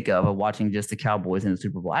I can think of watching just the Cowboys in the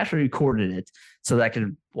Super Bowl. I actually recorded it so that I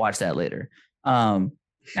could watch that later. I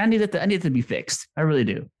need it to be fixed. I really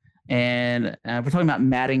do. And if we're talking about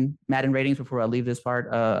Madden ratings before I leave this part,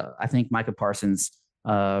 I think Micah Parsons'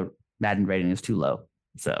 Madden rating is too low.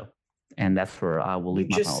 So, and that's where I will leave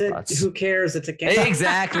my final thoughts. Who cares? It's a game.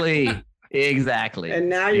 Exactly. And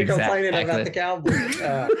now you're complaining about the Cowboys.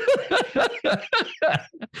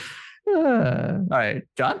 All right,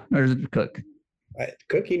 John, or is it Cook? All right,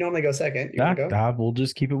 Cook, you normally go second. We'll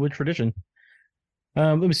just keep it with tradition.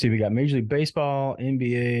 Let me see. We got Major League Baseball,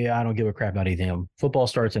 NBA. I don't give a crap about anything. Football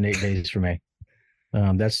starts in 8 days for me.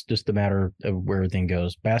 That's just a matter of where everything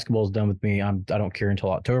goes. Basketball is done with me. I don't care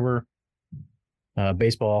until October.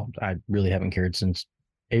 Baseball, I really haven't cared since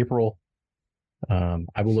April.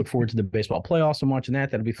 I will look forward to the baseball playoffs and watching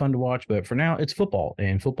that. That'll be fun to watch. But for now, it's football,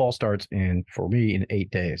 and football starts for me in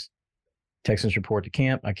 8 days. Texans report to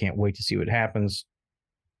camp. I can't wait to see what happens.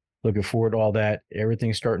 Looking forward to all that.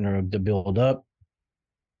 Everything's starting to build up.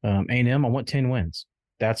 A&M, I want 10 wins.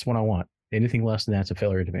 That's what I want. Anything less than that's a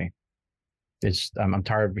failure to me. I'm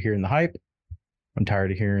tired of hearing the hype. I'm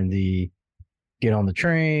tired of hearing the get on the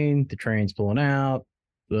train's pulling out.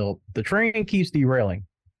 Well, the train keeps derailing.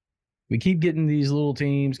 We keep getting these little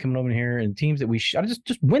teams coming over here and teams that we just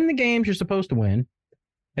win the games you're supposed to win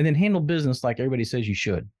and then handle business like everybody says you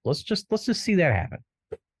should. Let's just see that happen.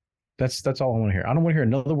 That's all I want to hear. I don't want to hear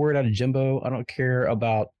another word out of Jimbo. I don't care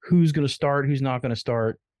about who's going to start, who's not going to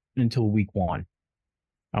start until week 1.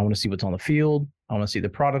 I want to see what's on the field. I want to see the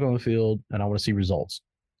product on the field, and I want to see results.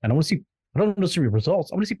 And I don't want to see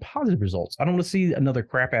results. I want to see positive results. I don't want to see another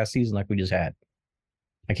crap ass season like we just had.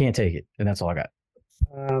 I can't take it, and that's all I got.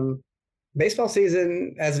 Baseball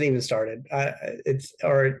season hasn't even started. It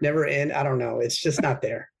never end. I don't know. It's just not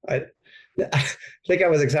there. I think I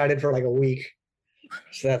was excited for like a week.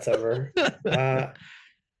 So that's over.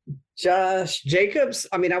 Josh Jacobs,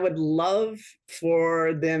 I mean, I would love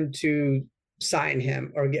for them to sign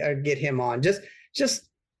him or get him on. Just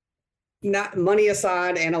not money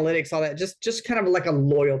aside, analytics, all that. Just kind of like a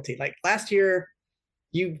loyalty. Like last year,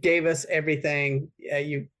 you gave us everything.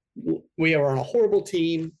 We were on a horrible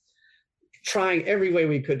team, trying every way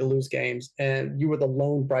we could to lose games, and you were the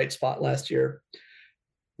lone bright spot last year.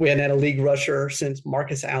 We hadn't had a league rusher since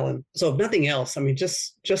Marcus Allen. So if nothing else, I mean,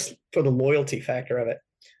 just for the loyalty factor of it.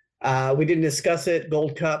 We didn't discuss it.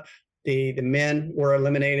 Gold Cup, the men were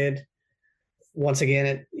eliminated. Once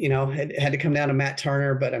again, it had to come down to Matt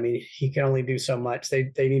Turner, but I mean, he can only do so much.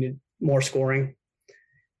 They needed more scoring.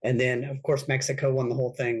 And then, of course, Mexico won the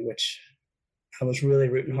whole thing, which I was really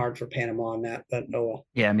rooting hard for Panama on that, but oh well.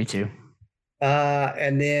 Yeah, me too.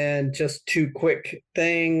 And then just 2 quick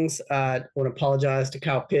things. I want to apologize to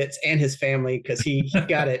Kyle Pitts and his family because he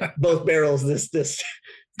got it both barrels this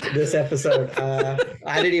episode.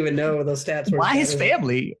 I didn't even know those stats were. Why his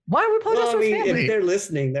family? Why would we apologize to his family? If they're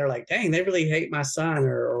listening, they're like, dang, they really hate my son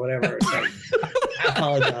or whatever. Like, I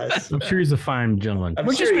apologize. I'm sure he's a fine gentleman.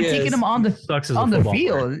 We're just critiquing him on the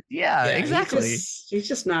field. Yeah, exactly. He's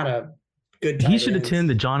just not a good. He should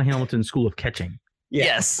attend the John Hamilton School of Catching. Yeah.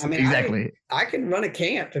 Yes, I mean, exactly. I can run a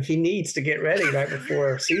camp if he needs to get ready right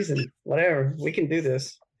before season. Whatever, we can do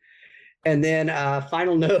this. And then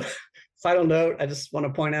final note. I just want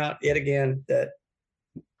to point out yet again that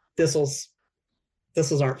thistles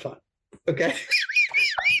aren't fun. Okay,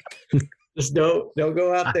 just don't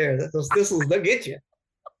go out there. Those thistles, they'll get you.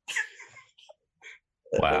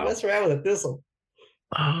 Wow, what's wrong with a thistle?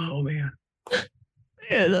 Oh man,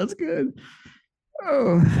 yeah, that's good.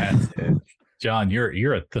 Oh, that's it. John,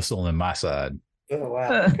 you're a thistle in my side. Oh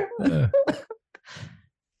wow.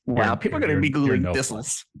 Wow, people are going to be Googling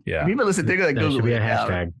Thistles. Yeah. People listen, they're going to Google it.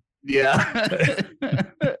 Hashtag. Yeah.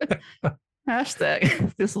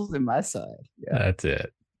 Hashtag Thistles in my side. Yeah. That's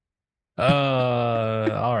it.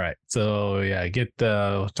 All right. So yeah,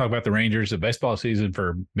 let's talk about the Rangers. The baseball season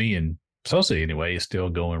for me and Sosa anyway is still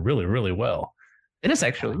going really, really well. It is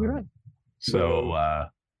actually, you're right. So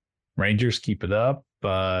Rangers keep it up.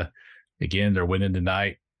 Again, they're winning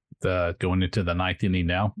tonight, going into the 9th inning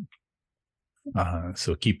now.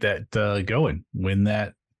 So keep that going. Win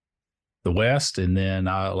the West, and then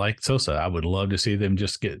like Sosa, I would love to see them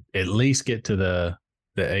just get to the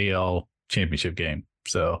AL championship game.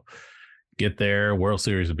 So get there. World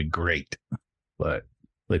Series would be great. But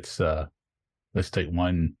let's take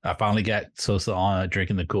one. I finally got Sosa on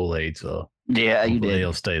drinking the Kool-Aid, so yeah, you did.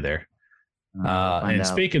 He'll stay there. And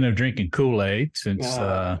speaking of drinking Kool-Aid, since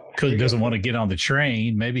Cook doesn't want to get on the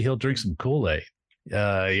train, maybe he'll drink some Kool-Aid.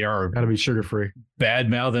 You're gotta be sugar free. Bad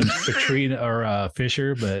mouthing Petrino or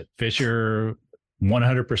Fisher, but Fisher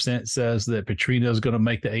 100% says that Petrino is going to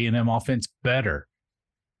make the A&M offense better.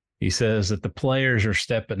 He says that the players are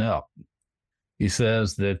stepping up. He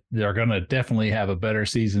says that they're going to definitely have a better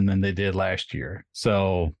season than they did last year.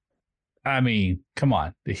 So, I mean, come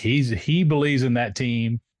on, he believes in that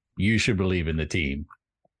team. You should believe in the team.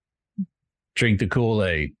 Drink the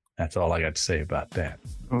Kool-Aid. That's all I got to say about that.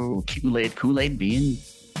 Oh, Kool-Aid being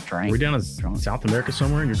drank. We're down in South America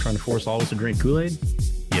somewhere, and you're trying to force all of us to drink Kool-Aid?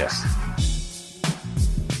 Yes.